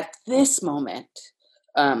 But at this moment,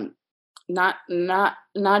 not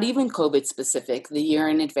even COVID specific, the year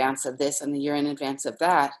in advance of this and the year in advance of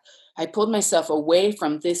that, I pulled myself away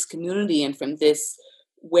from this community and from this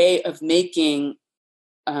way of making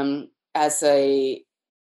as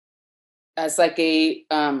like a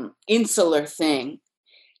insular thing.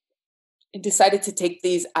 I decided to take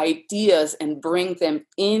these ideas and bring them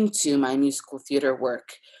into my musical theater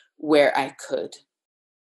work where I could.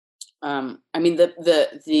 I mean,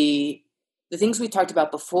 the things we talked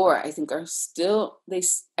about before, I think are still, I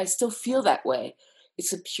still feel that way.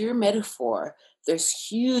 It's a pure metaphor. There's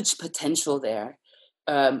huge potential there.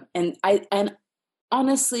 And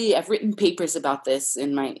honestly, I've written papers about this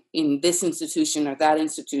in this institution or that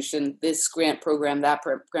institution, this grant program, that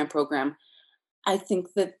grant program. I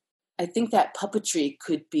think that puppetry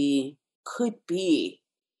could be,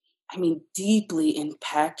 I mean, deeply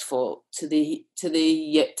impactful to the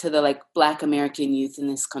like Black American youth in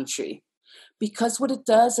this country. Because what it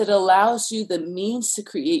does, it allows you the means to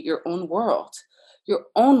create your own world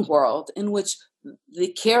in which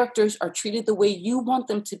the characters are treated the way you want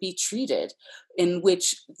them to be treated, in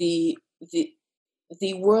which the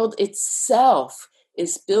world itself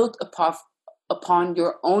is built upon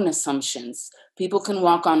your own assumptions. People can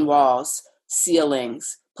walk on walls,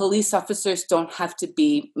 ceilings. Police officers don't have to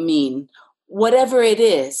be mean, whatever it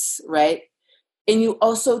is, right? And you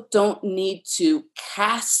also don't need to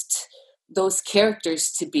cast those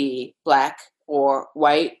characters to be Black or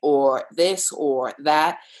white or this or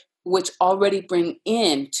that, which already bring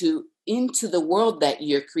into the world that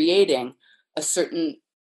you're creating a certain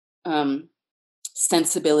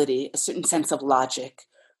sensibility, a certain sense of logic,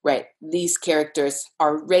 right? These characters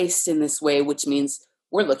are raced in this way, which means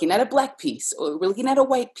we're looking at a Black piece, or we're looking at a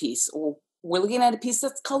white piece, or we're looking at a piece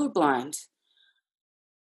that's colorblind.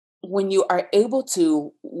 When you are able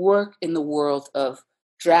to work in the world of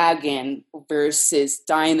dragon versus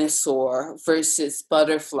dinosaur versus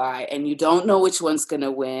butterfly, and you don't know which one's going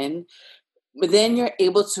to win, but then you're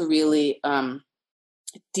able to really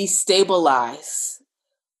destabilize,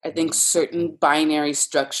 I think, certain binary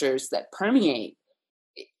structures that permeate,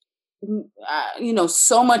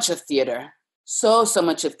 so much of theater. So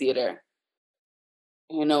much of theater.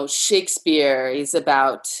 Shakespeare is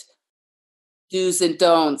about do's and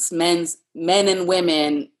don'ts, men and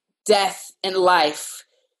women, death and life.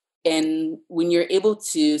 And when you're able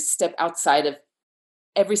to step outside of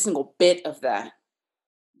every single bit of that,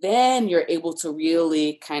 then you're able to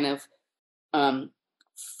really kind of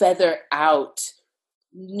feather out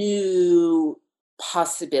new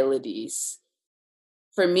possibilities.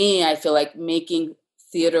 For me, I feel like making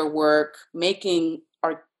theater work, making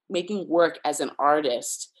work as an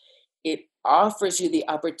artist, it offers you the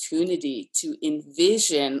opportunity to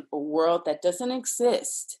envision a world that doesn't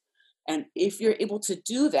exist. And if you're able to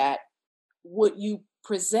do that, what you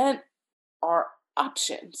present are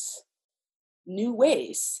options, new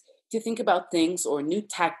ways to think about things, or new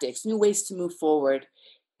tactics, new ways to move forward.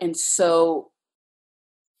 And so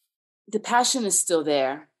the passion is still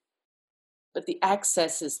there, but the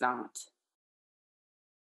access is not.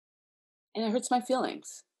 And it hurts my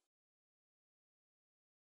feelings.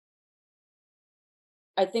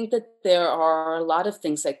 I think that there are a lot of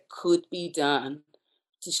things that could be done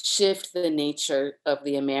to shift the nature of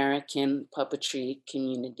the American puppetry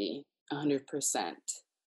community 100%.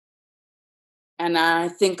 And I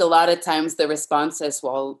think a lot of times the response is,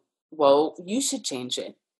 well, you should change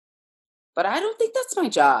it. But I don't think that's my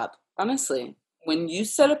job, honestly. When you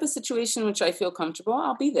set up a situation in which I feel comfortable,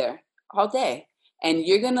 I'll be there all day. And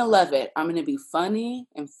you're going to love it. I'm going to be funny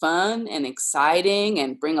and fun and exciting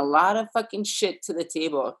and bring a lot of fucking shit to the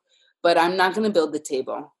table. But I'm not going to build the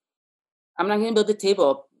table. I'm not going to build the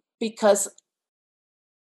table because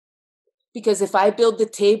if I build the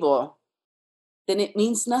table, then it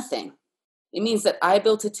means nothing. It means that I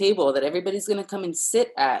built a table that everybody's going to come and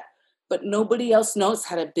sit at, but nobody else knows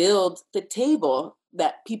how to build the table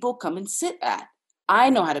that people come and sit at. I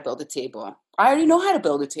know how to build a table. I already know how to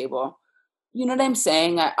build a table. You know what I'm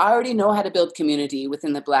saying? I already know how to build community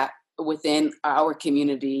within our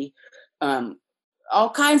community, all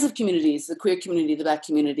kinds of communities, the queer community, the Black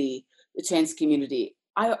community, the trans community.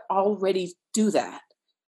 I already do that.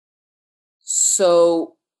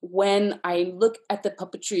 So when I look at the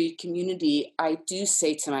puppetry community, I do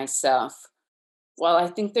say to myself, well, I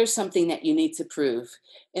think there's something that you need to prove.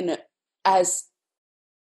 And as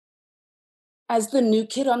the new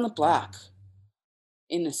kid on the block,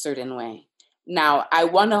 in a certain way. Now, I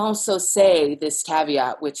want to also say this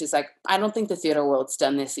caveat, which is like, I don't think the theater world's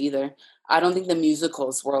done this either. I don't think the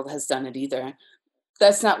musicals world has done it either.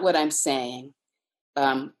 That's not what I'm saying.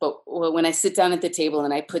 But when I sit down at the table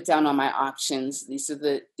and I put down all my options, these are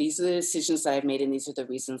the decisions that I've made, and these are the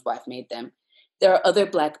reasons why I've made them. There are other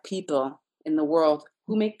Black people in the world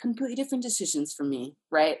who make completely different decisions from me,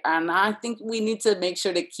 right? And I think we need to make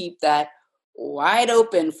sure to keep that wide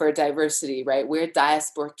open for diversity, right? We're a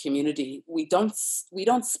diasporic community. We don't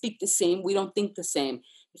speak the same. We don't think the same.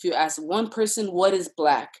 If you ask one person what is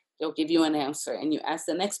Black, they'll give you an answer. And you ask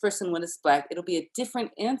the next person what is Black, it'll be a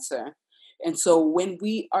different answer. And so when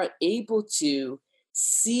we are able to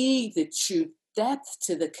see the true depth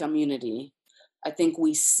to the community, I think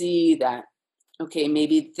we see that, okay,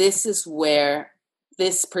 maybe this is where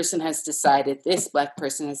this person has decided, this Black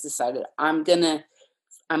person has decided, I'm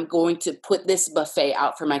going to put this buffet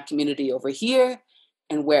out for my community over here,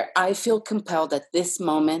 and where I feel compelled at this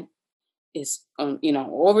moment is,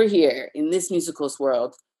 over here in this musicals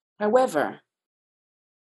world. However,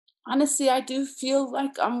 honestly, I do feel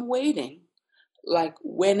like I'm waiting. Like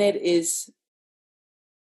when it is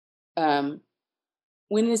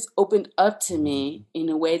opened up to me in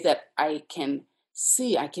a way that I can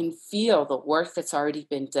see, I can feel the work that's already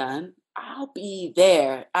been done, I'll be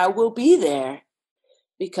there. I will be there.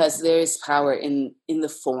 Because there is power in the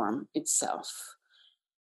form itself.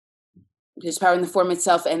 There's power in the form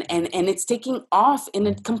itself, and it's taking off in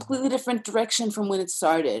a completely different direction from when it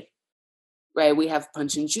started, right? We have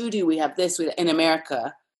Punch and Judy, we have this in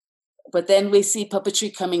America, but then we see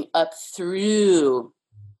puppetry coming up through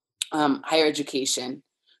higher education,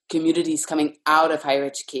 communities coming out of higher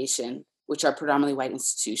education, which are predominantly white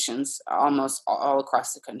institutions, almost all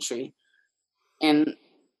across the country, and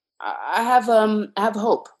I have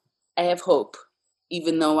hope. I have hope,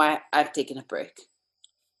 even though I've taken a break.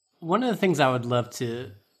 One of the things I would love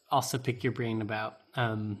to also pick your brain about,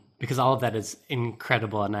 because all of that is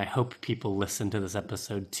incredible, and I hope people listen to this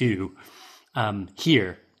episode to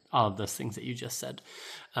hear all of those things that you just said,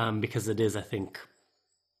 because it is, I think,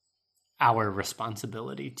 our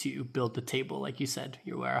responsibility to build the table, like you said.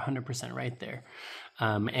 You are 100% right there.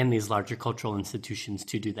 And these larger cultural institutions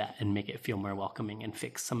to do that and make it feel more welcoming and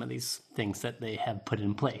fix some of these things that they have put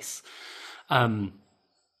in place. But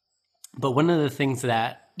one of the things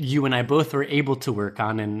that you and I both were able to work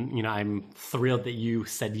on, and I'm thrilled that you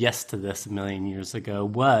said yes to this a million years ago,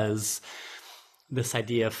 was this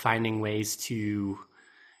idea of finding ways to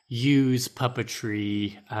use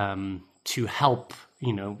puppetry to help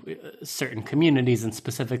certain communities, and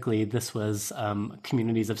specifically this was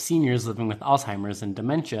communities of seniors living with Alzheimer's and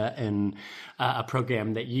dementia, and a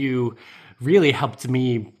program that you really helped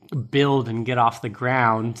me build and get off the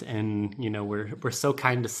ground. And we're so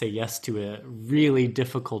kind to say yes to a really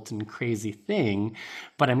difficult and crazy thing,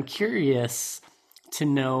 but I'm curious to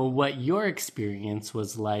know what your experience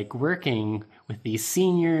was like working with these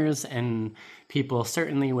seniors and people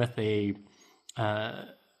certainly with a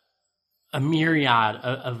myriad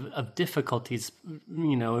of difficulties,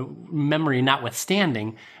 memory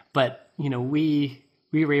notwithstanding, but we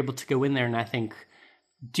were able to go in there and I think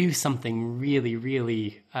do something really,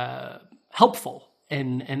 really helpful.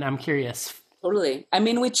 And I'm curious. Totally. I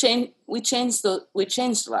mean, we changed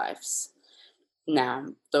lives. Now,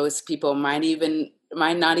 those people might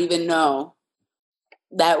not even know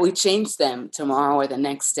that we changed them tomorrow or the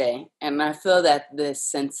next day. And I feel that this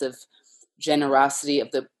sense of generosity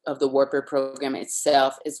of the Warper program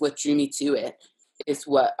itself is what drew me to it. It's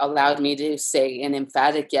what allowed me to say an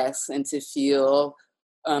emphatic yes and to feel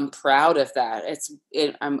proud of that.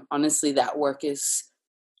 I'm honestly, that work is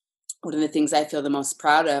one of the things I feel the most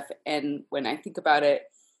proud of. And when I think about it,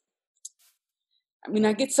 I mean,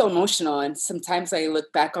 I get so emotional, and sometimes I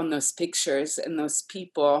look back on those pictures and those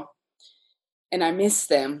people and I miss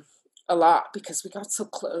them a lot because we got so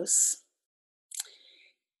close.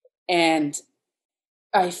 And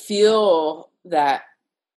I feel that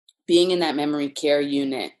being in that memory care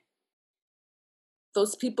unit,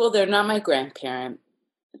 those people, they're not my grandparent,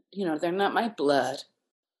 they're not my blood.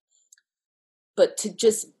 But to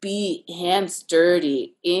just be hands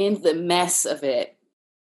dirty in the mess of it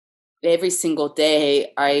every single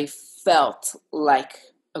day, I felt like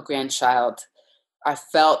a grandchild. I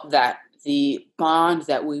felt that the bond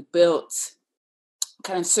that we built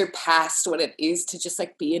kind of surpassed what it is to just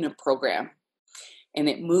like be in a program. And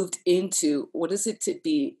it moved into what is it to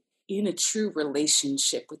be in a true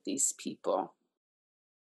relationship with these people.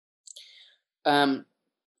 And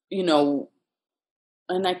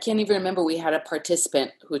I can't even remember, we had a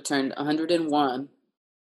participant who turned 101.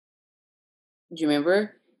 Do you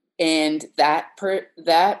remember? And that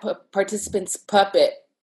participant's puppet,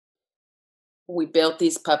 we built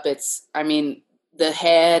these puppets. I mean, the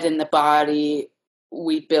head and the body,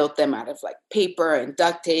 we built them out of like paper and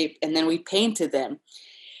duct tape, and then we painted them.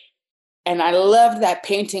 And I loved that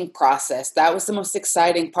painting process. That was the most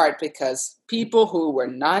exciting part, because people who were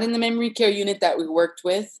not in the memory care unit that we worked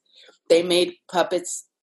with, they made puppets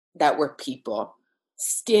that were people.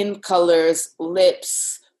 Skin colors,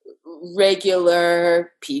 lips,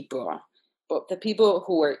 regular people. But the people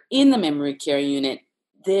who were in the memory care unit,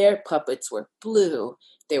 their puppets were blue.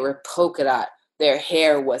 They were polka dot. Their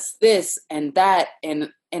hair was this and that.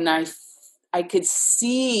 And I could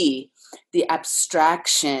see the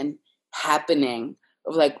abstraction happening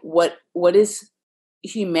of like, what is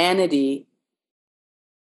humanity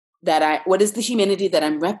what is the humanity that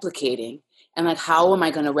I'm replicating? And like, how am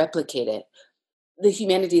I going to replicate it? The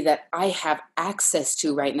humanity that I have access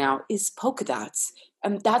to right now is polka dots.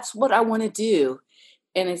 And that's what I want to do.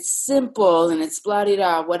 And it's simple and it's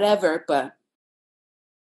blah-de-da, whatever, but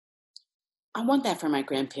I want that for my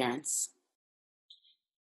grandparents.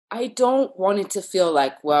 I don't want it to feel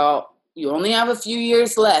like, well, you only have a few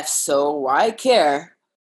years left, so why care?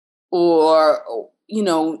 Or,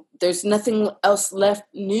 there's nothing else left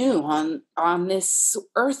new on this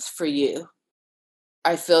earth for you.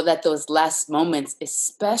 I feel that those last moments,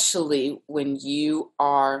 especially when you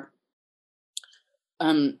are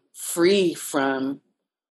free from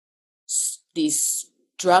these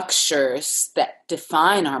structures that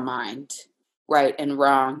define our mind, right and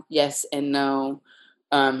wrong, yes and no,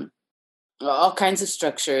 all kinds of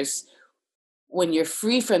structures. When you're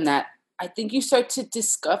free from that, I think you start to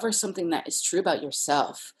discover something that is true about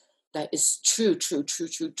yourself, that is true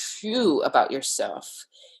about yourself.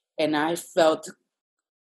 And I felt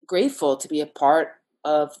grateful to be a part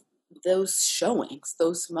of those showings,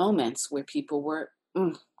 those moments where people were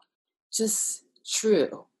just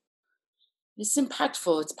true. It's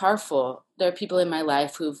impactful. It's powerful. There are people in my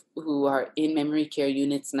life who are in memory care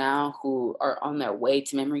units now, who are on their way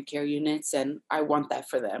to memory care units, and I want that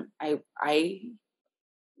for them. I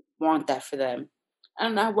want that for them,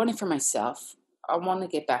 and I want it for myself. I want to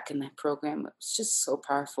get back in that program. It's just so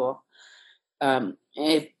powerful.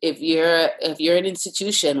 If you're an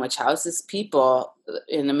institution which houses people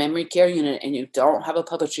in a memory care unit and you don't have a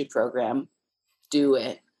puppetry program, do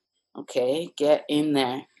it. Okay, get in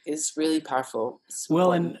there. It's really powerful. It's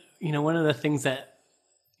Well, important. and one of the things that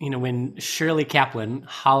when Shirley Kaplan,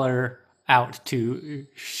 holler out to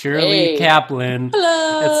Shirley Hey. Kaplan,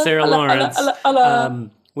 Hello, it's Sarah hello, Lawrence. hello, hello.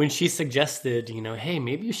 When she suggested, hey,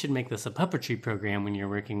 maybe you should make this a puppetry program when you're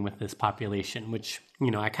working with this population, which,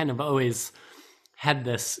 I kind of always had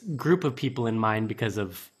this group of people in mind because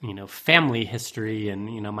of, family history and,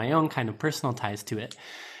 my own kind of personal ties to it.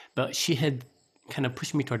 But she had kind of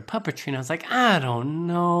pushed me toward puppetry, and I was like, I don't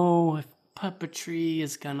know if puppetry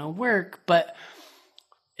is gonna work, but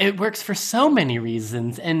it works for so many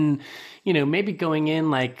reasons. And maybe going in,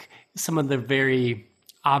 like, some of the very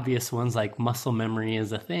obvious ones, like muscle memory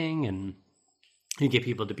is a thing, and you get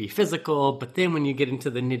people to be physical, but then when you get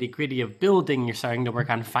into the nitty gritty of building, you're starting to work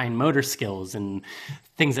on fine motor skills and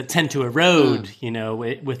things that tend to erode,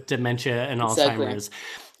 with dementia and Exactly. Alzheimer's.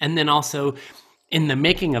 And then also in the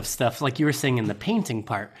making of stuff, like you were saying in the painting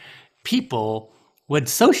part, people would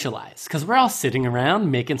socialize because we're all sitting around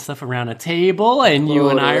making stuff around a table, and you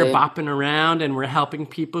and I are Totally. bopping around, and we're helping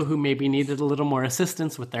people who maybe needed a little more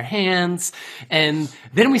assistance with their hands. And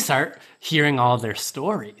then we start hearing all their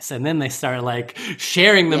stories, and then they start like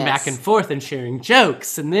sharing them back and Yes. forth and sharing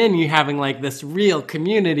jokes. And then you're having like this real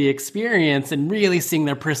community experience and really seeing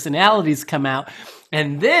their personalities come out.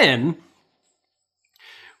 And then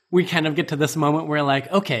we kind of get to this moment where,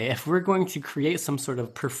 like, okay, if we're going to create some sort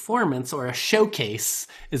of performance, or a showcase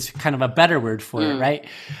is kind of a better word for it, right?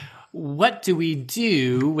 What do we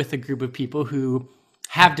do with a group of people who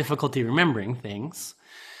have difficulty remembering things,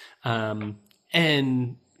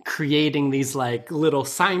 and creating these like little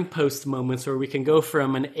signpost moments where we can go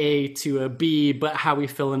from an A to a B, but how we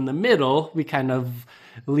fill in the middle, we kind of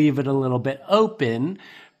leave it a little bit open,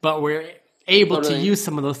 but we're able to Totally. use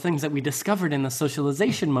some of those things that we discovered in the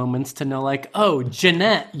socialization moments to know, like, oh,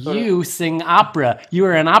 Jeanette, you sing opera. You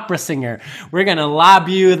are an opera singer. We're going to lob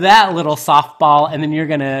you that little softball, and then you're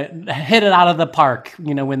going to hit it out of the park,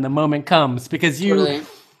 when the moment comes, because you Totally.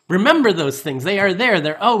 remember those things. They are there.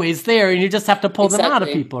 They're always there, and you just have to pull them out of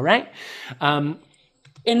Exactly. people, right? And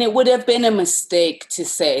it would have been a mistake to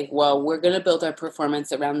say, well, we're going to build our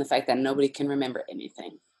performance around the fact that nobody can remember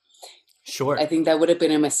anything. Sure. I think that would have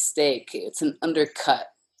been a mistake. It's an undercut,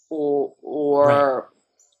 or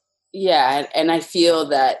yeah. And I feel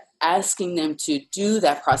that asking them to do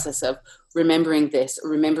that process of remembering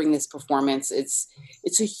this performance, it's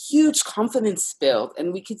a huge confidence build,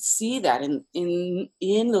 and we could see that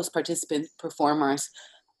in those participant performers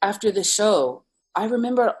after the show. I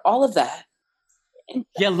remember all of that.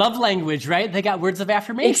 Yeah, love language, right? They got words of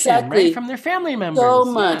affirmation, Exactly. right, from their family members. So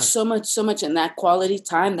much, Yeah. so much. And that quality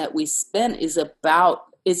time that we spend it's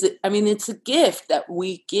a gift that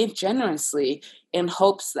we give generously in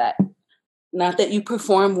hopes that not that you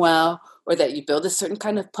perform well or that you build a certain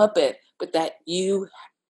kind of puppet, but that you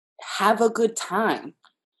have a good time.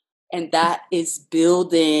 And that is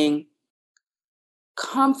building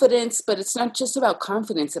confidence, but it's not just about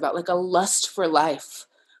confidence, about like a lust for life.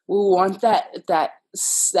 We want that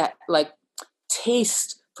like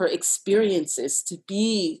taste for experiences to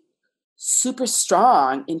be super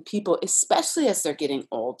strong in people, especially as they're getting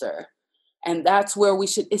older. And that's where we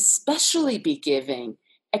should especially be giving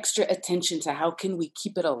extra attention to how can we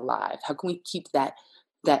keep it alive? How can we keep that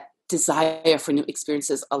desire for new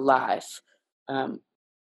experiences alive?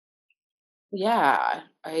 Yeah,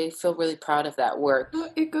 I feel really proud of that work.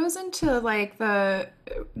 Well, it goes into like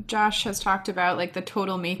Josh has talked about like the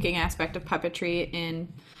total making aspect of puppetry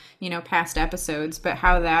in, past episodes, but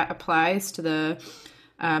how that applies to the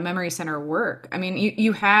memory center work. I mean,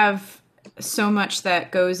 you have so much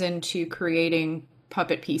that goes into creating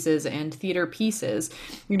puppet pieces and theater pieces.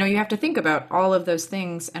 You have to think about all of those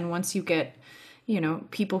things, and once you get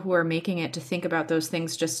people who are making it to think about those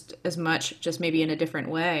things just as much, just maybe in a different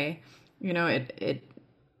way,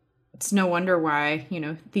 it's no wonder why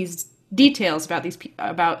these details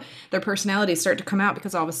about their personalities start to come out,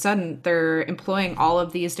 because all of a sudden they're employing all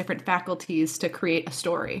of these different faculties to create a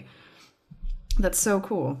story. That's so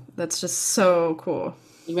cool. That's just so cool.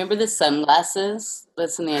 You remember the sunglasses?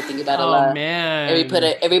 That's something I think about a Oh, lot. man.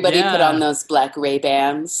 Everybody put Yeah. on those black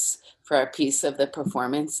Ray-Bans for a piece of the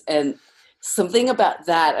performance, and something about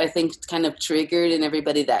that, I think, kind of triggered in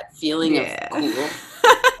everybody that feeling of cool.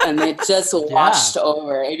 And it just washed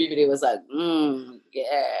over. Everybody was like,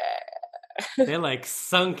 yeah. They like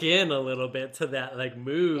sunk in a little bit to that like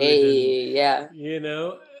mood. Hey, yeah. You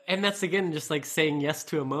know? And that's, again, just like saying yes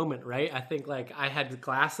to a moment, right? I think like I had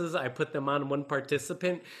glasses. I put them on one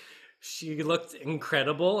participant. She looked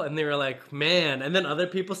incredible. And they were like, man. And then other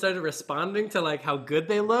people started responding to like how good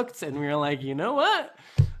they looked. And we were like, you know what?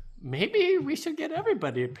 Maybe we should get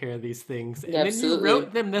everybody a pair of these things. And then you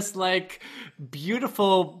wrote them this like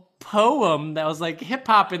beautiful poem that was like hip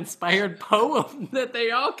hop inspired poem that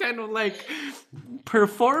they all kind of like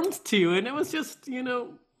performed to. And it was just, you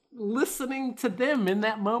know, listening to them in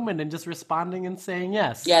that moment and just responding and saying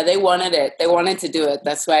yes. Yeah, they wanted it. They wanted to do it.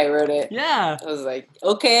 That's why I wrote it. Yeah. I was like,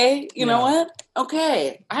 okay, you know what?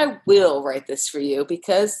 Okay, I will write this for you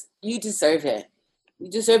because you deserve it. You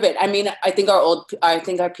deserve it. I mean, I think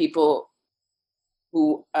our people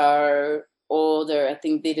who are older, I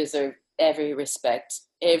think they deserve every respect,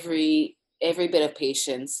 every bit of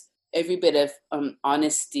patience, every bit of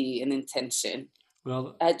honesty and intention.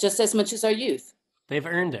 Well, just as much as our youth. They've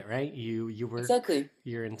earned it, right? You work exactly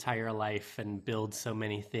your entire life and build so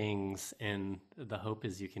many things, and the hope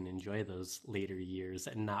is you can enjoy those later years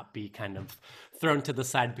and not be kind of thrown to the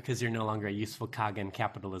side because you're no longer a useful cog in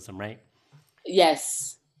capitalism, right?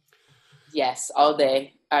 Yes, all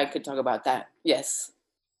day. I could talk about that. Yes.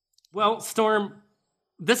 Well, Storm,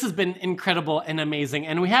 this has been incredible and amazing,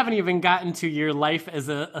 and we haven't even gotten to your life as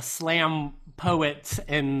a slam poet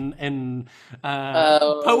and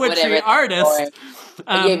poetry artist.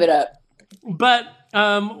 I gave it up. But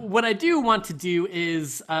what I do want to do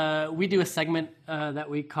is we do a segment that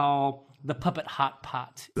we call the Puppet Hot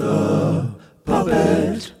Pot. The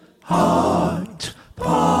Puppet Hot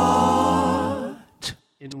Pot.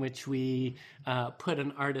 In which we put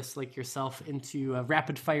an artist like yourself into a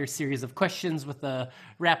rapid-fire series of questions with a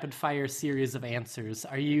rapid-fire series of answers.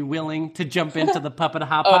 Are you willing to jump into the Puppet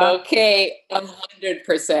Hot Pot? Okay,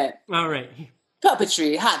 100%. All right.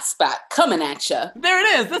 Puppetry hotspot coming at you. There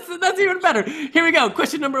it is. That's even better. Here we go.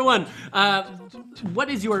 Question number 1.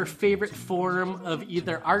 What is your favorite form of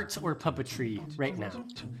either art or puppetry right now?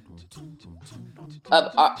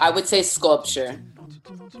 I would say sculpture.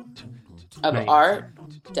 Of art,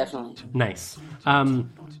 definitely. Nice.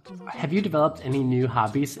 Have you developed any new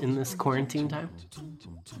hobbies in this quarantine time?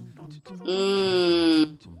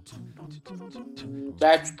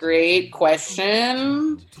 That's a great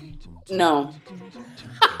question. No.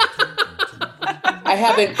 I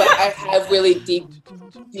haven't, but I have really deep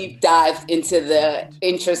dive into the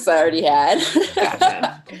interests I already had.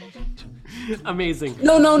 Gotcha. Amazing.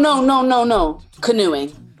 No.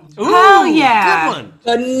 Canoeing. Ooh, hell yeah. Good one.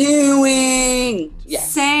 Canoeing.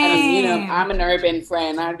 Yes. Same. I'm an urban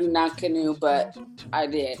friend. I do not canoe, but I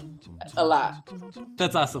did a lot.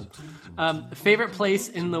 That's awesome. Favorite place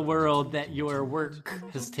in the world that your work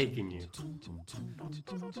has taken you?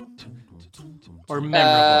 Or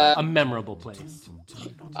memorable, a memorable place.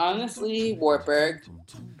 Honestly, Wartburg.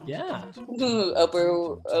 Yeah.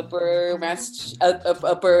 Upper,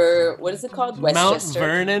 what is it called? Westchester. Mount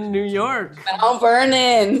Vernon, New York. Mount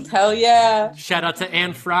Vernon. Hell yeah. Shout out to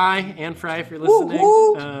Anne Fry. Anne Fry, if you're listening.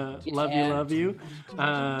 Woo, woo. Love you.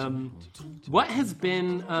 What has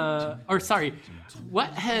been, what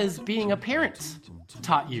has being a parent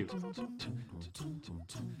taught you?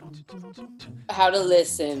 How to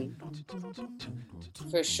listen.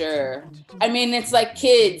 For sure. I mean, it's like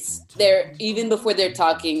kids. Even before they're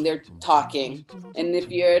talking. And if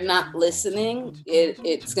you're not listening,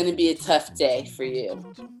 it's going to be a tough day for you.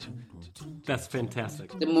 That's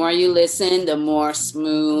fantastic. The more you listen, the more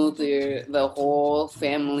smooth the whole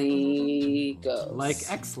family goes.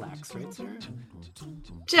 Like X-Lax, right, Sarah?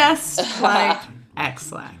 Just like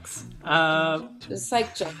X-Lax. It's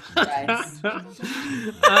like Jack Rice.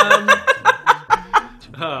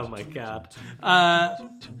 Oh my God.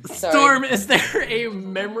 Storm, is there a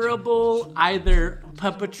memorable either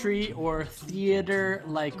puppetry or theater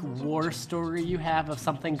like war story you have of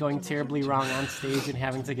something going terribly wrong on stage and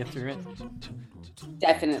having to get through it?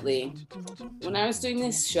 Definitely. When I was doing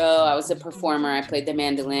this show, I was a performer. I played the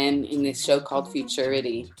mandolin in this show called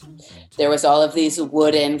Futurity. There was all of these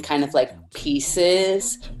wooden kind of like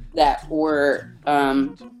pieces that were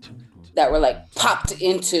like popped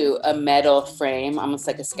into a metal frame, almost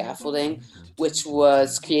like a scaffolding, which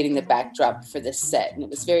was creating the backdrop for the set. And it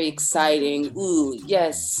was very exciting. Ooh,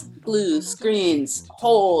 yes, blue screens,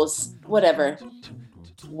 holes, whatever.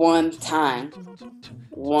 One time,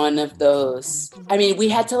 one of those, we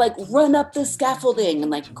had to like run up the scaffolding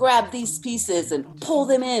and like grab these pieces and pull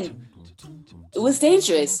them in. it was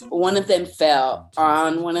dangerous. One of them fell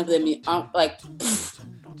on one of them,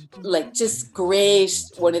 like just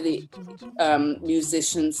grazed one of the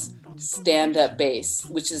musicians' stand-up bass,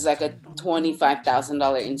 which is like a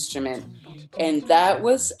 $25,000 instrument. And that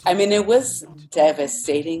was, it was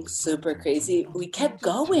devastating, super crazy. We kept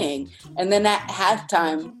going. And then at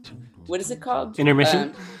halftime, what is it called?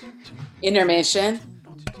 Intermission? Intermission.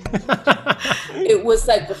 It was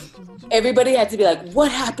like, everybody had to be like,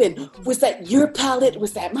 what happened? Was that your palette?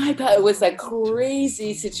 Was that my palette? It was like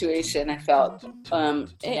crazy situation, I felt.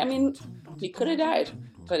 He could have died,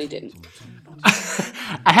 but he didn't.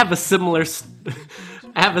 I have a similar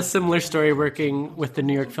story working with the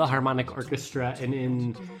New York Philharmonic Orchestra, and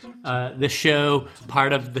in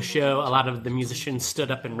part of the show, a lot of the musicians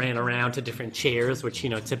stood up and ran around to different chairs, which,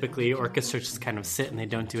 typically orchestras just kind of sit and they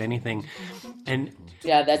don't do anything. And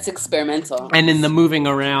yeah, that's experimental. And in the moving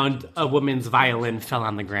around, a woman's violin fell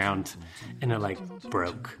on the ground and it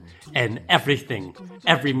broke. And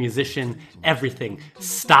every musician, everything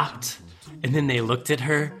stopped. And then they looked at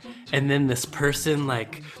her, and then this person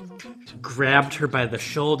grabbed her by the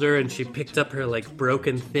shoulder, and she picked up her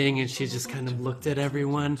broken thing, and she just kind of looked at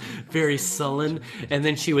everyone very sullen. And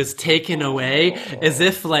then she was taken away as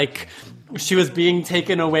if she was being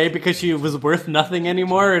taken away because she was worth nothing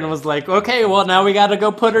anymore, and was like, okay, well, now we got to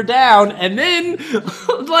go put her down. And then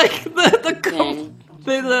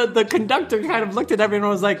the conductor kind of looked at everyone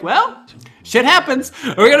and was like, well, shit happens.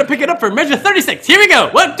 We're going to pick it up for measure 36. Here we go.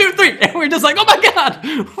 1, 2, 3. And we're just like, oh my God,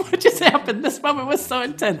 what just happened? This moment was so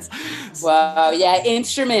intense. Wow. Yeah.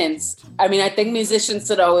 Instruments. I think musicians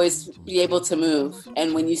should always be able to move.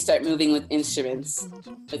 And when you start moving with instruments,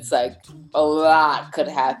 it's like a lot could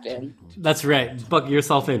happen. That's right. Buckle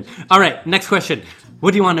yourself in. All right. Next question.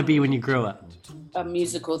 What do you want to be when you grow up? A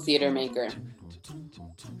musical theater maker.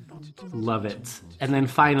 Love it. And then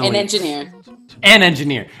finally... An engineer. An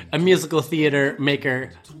engineer. A musical theater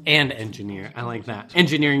maker and engineer. I like that.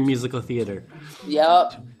 Engineering musical theater.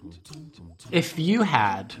 Yep. If you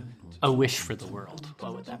had a wish for the world,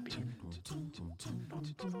 what would that be?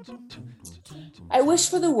 I wish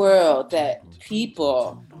for the world that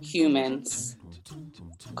people, humans,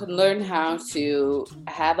 could learn how to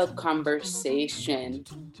have a conversation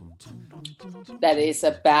that is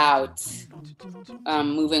about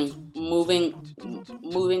moving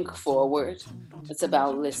forward. It's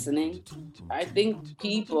about listening. I think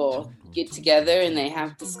people get together and they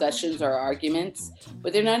have discussions or arguments,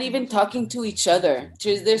 but they're not even talking to each other.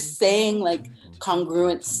 They're saying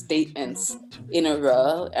congruent statements in a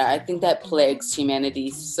row. I think that plagues humanity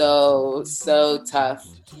so tough.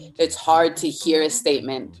 It's hard to hear a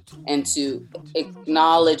statement and to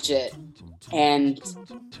acknowledge it and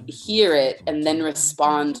hear it and then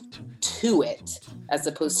respond to it, as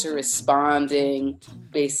opposed to responding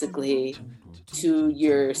basically to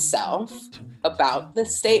yourself about the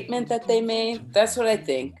statement that they made. That's what I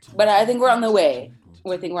think. But I think we're on the way.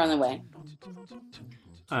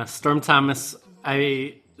 Storm Thomas,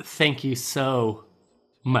 I thank you so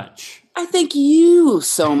much. I thank you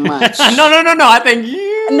so much. No. I thank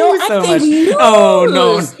you so much. You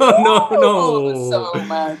no. So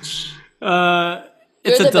much.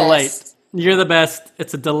 It's a delight. Best. You're the best.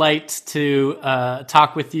 It's a delight to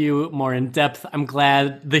talk with you more in depth. I'm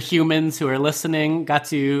glad the humans who are listening got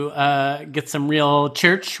to get some real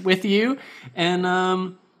church with you.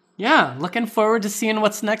 And looking forward to seeing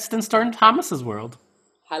what's next in Storm Thomas's world.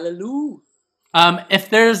 Hallelujah. If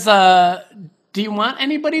there's do you want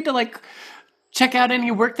anybody to check out any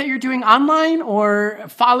work that you're doing online or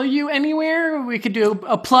follow you anywhere? We could do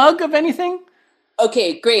a plug of anything.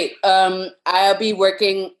 Okay, great. I'm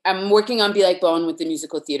working on Be Like Bone with the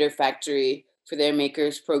Musical Theater Factory for their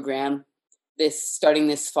Makers program starting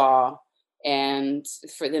this fall and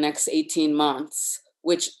for the next 18 months,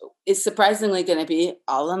 which is surprisingly going to be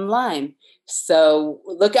all online. So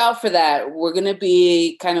look out for that. We're going to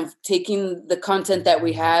be kind of taking the content that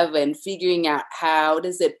we have and figuring out how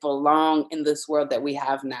does it belong in this world that we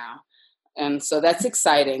have now. And so that's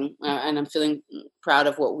exciting. And I'm feeling proud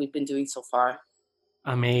of what we've been doing so far.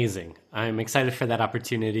 Amazing. I'm excited for that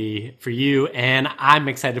opportunity for you, and I'm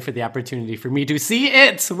excited for the opportunity for me to see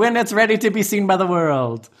it when it's ready to be seen by the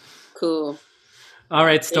world. Cool. All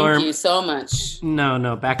right, Storm. Thank you so much.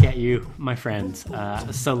 No, back at you, my friend.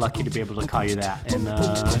 So lucky to be able to call you that. And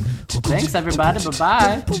thanks, everybody.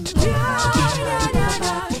 Bye-bye.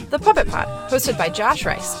 The Puppet Pod, hosted by Josh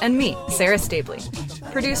Rice and me, Sarah Stabley.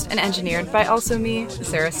 Produced and engineered by also me,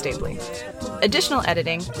 Sarah Stabley. Additional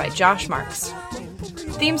editing by Josh Marks.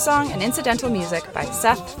 Theme song and incidental music by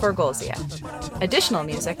Seth Fergolzia. Additional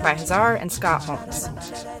music by Hazar and Scott Holmes.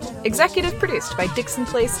 Executive produced by Dixon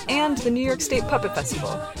Place and the New York State Puppet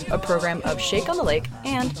Festival, a program of Shake on the Lake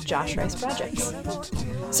and Josh Rice Projects.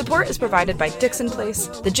 Support is provided by Dixon Place,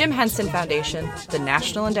 the Jim Henson Foundation, the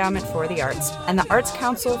National Endowment for the Arts, and the Arts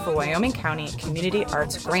Council for Wyoming County Community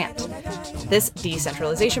Arts Grant. This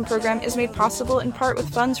decentralization program is made possible in part with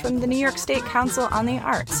funds from the New York State Council on the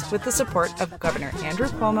Arts, with the support of Governor Andrew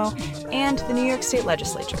Cuomo and the New York State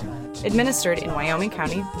Legislature, administered in Wyoming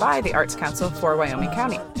County by the Arts Council for Wyoming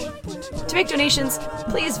County. To make donations,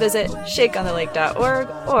 please visit shakeonthelake.org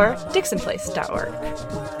or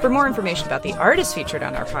dixonplace.org. For more information about the artists featured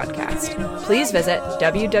on our podcast, please visit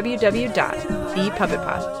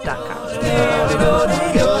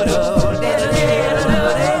www.thepuppetpod.com.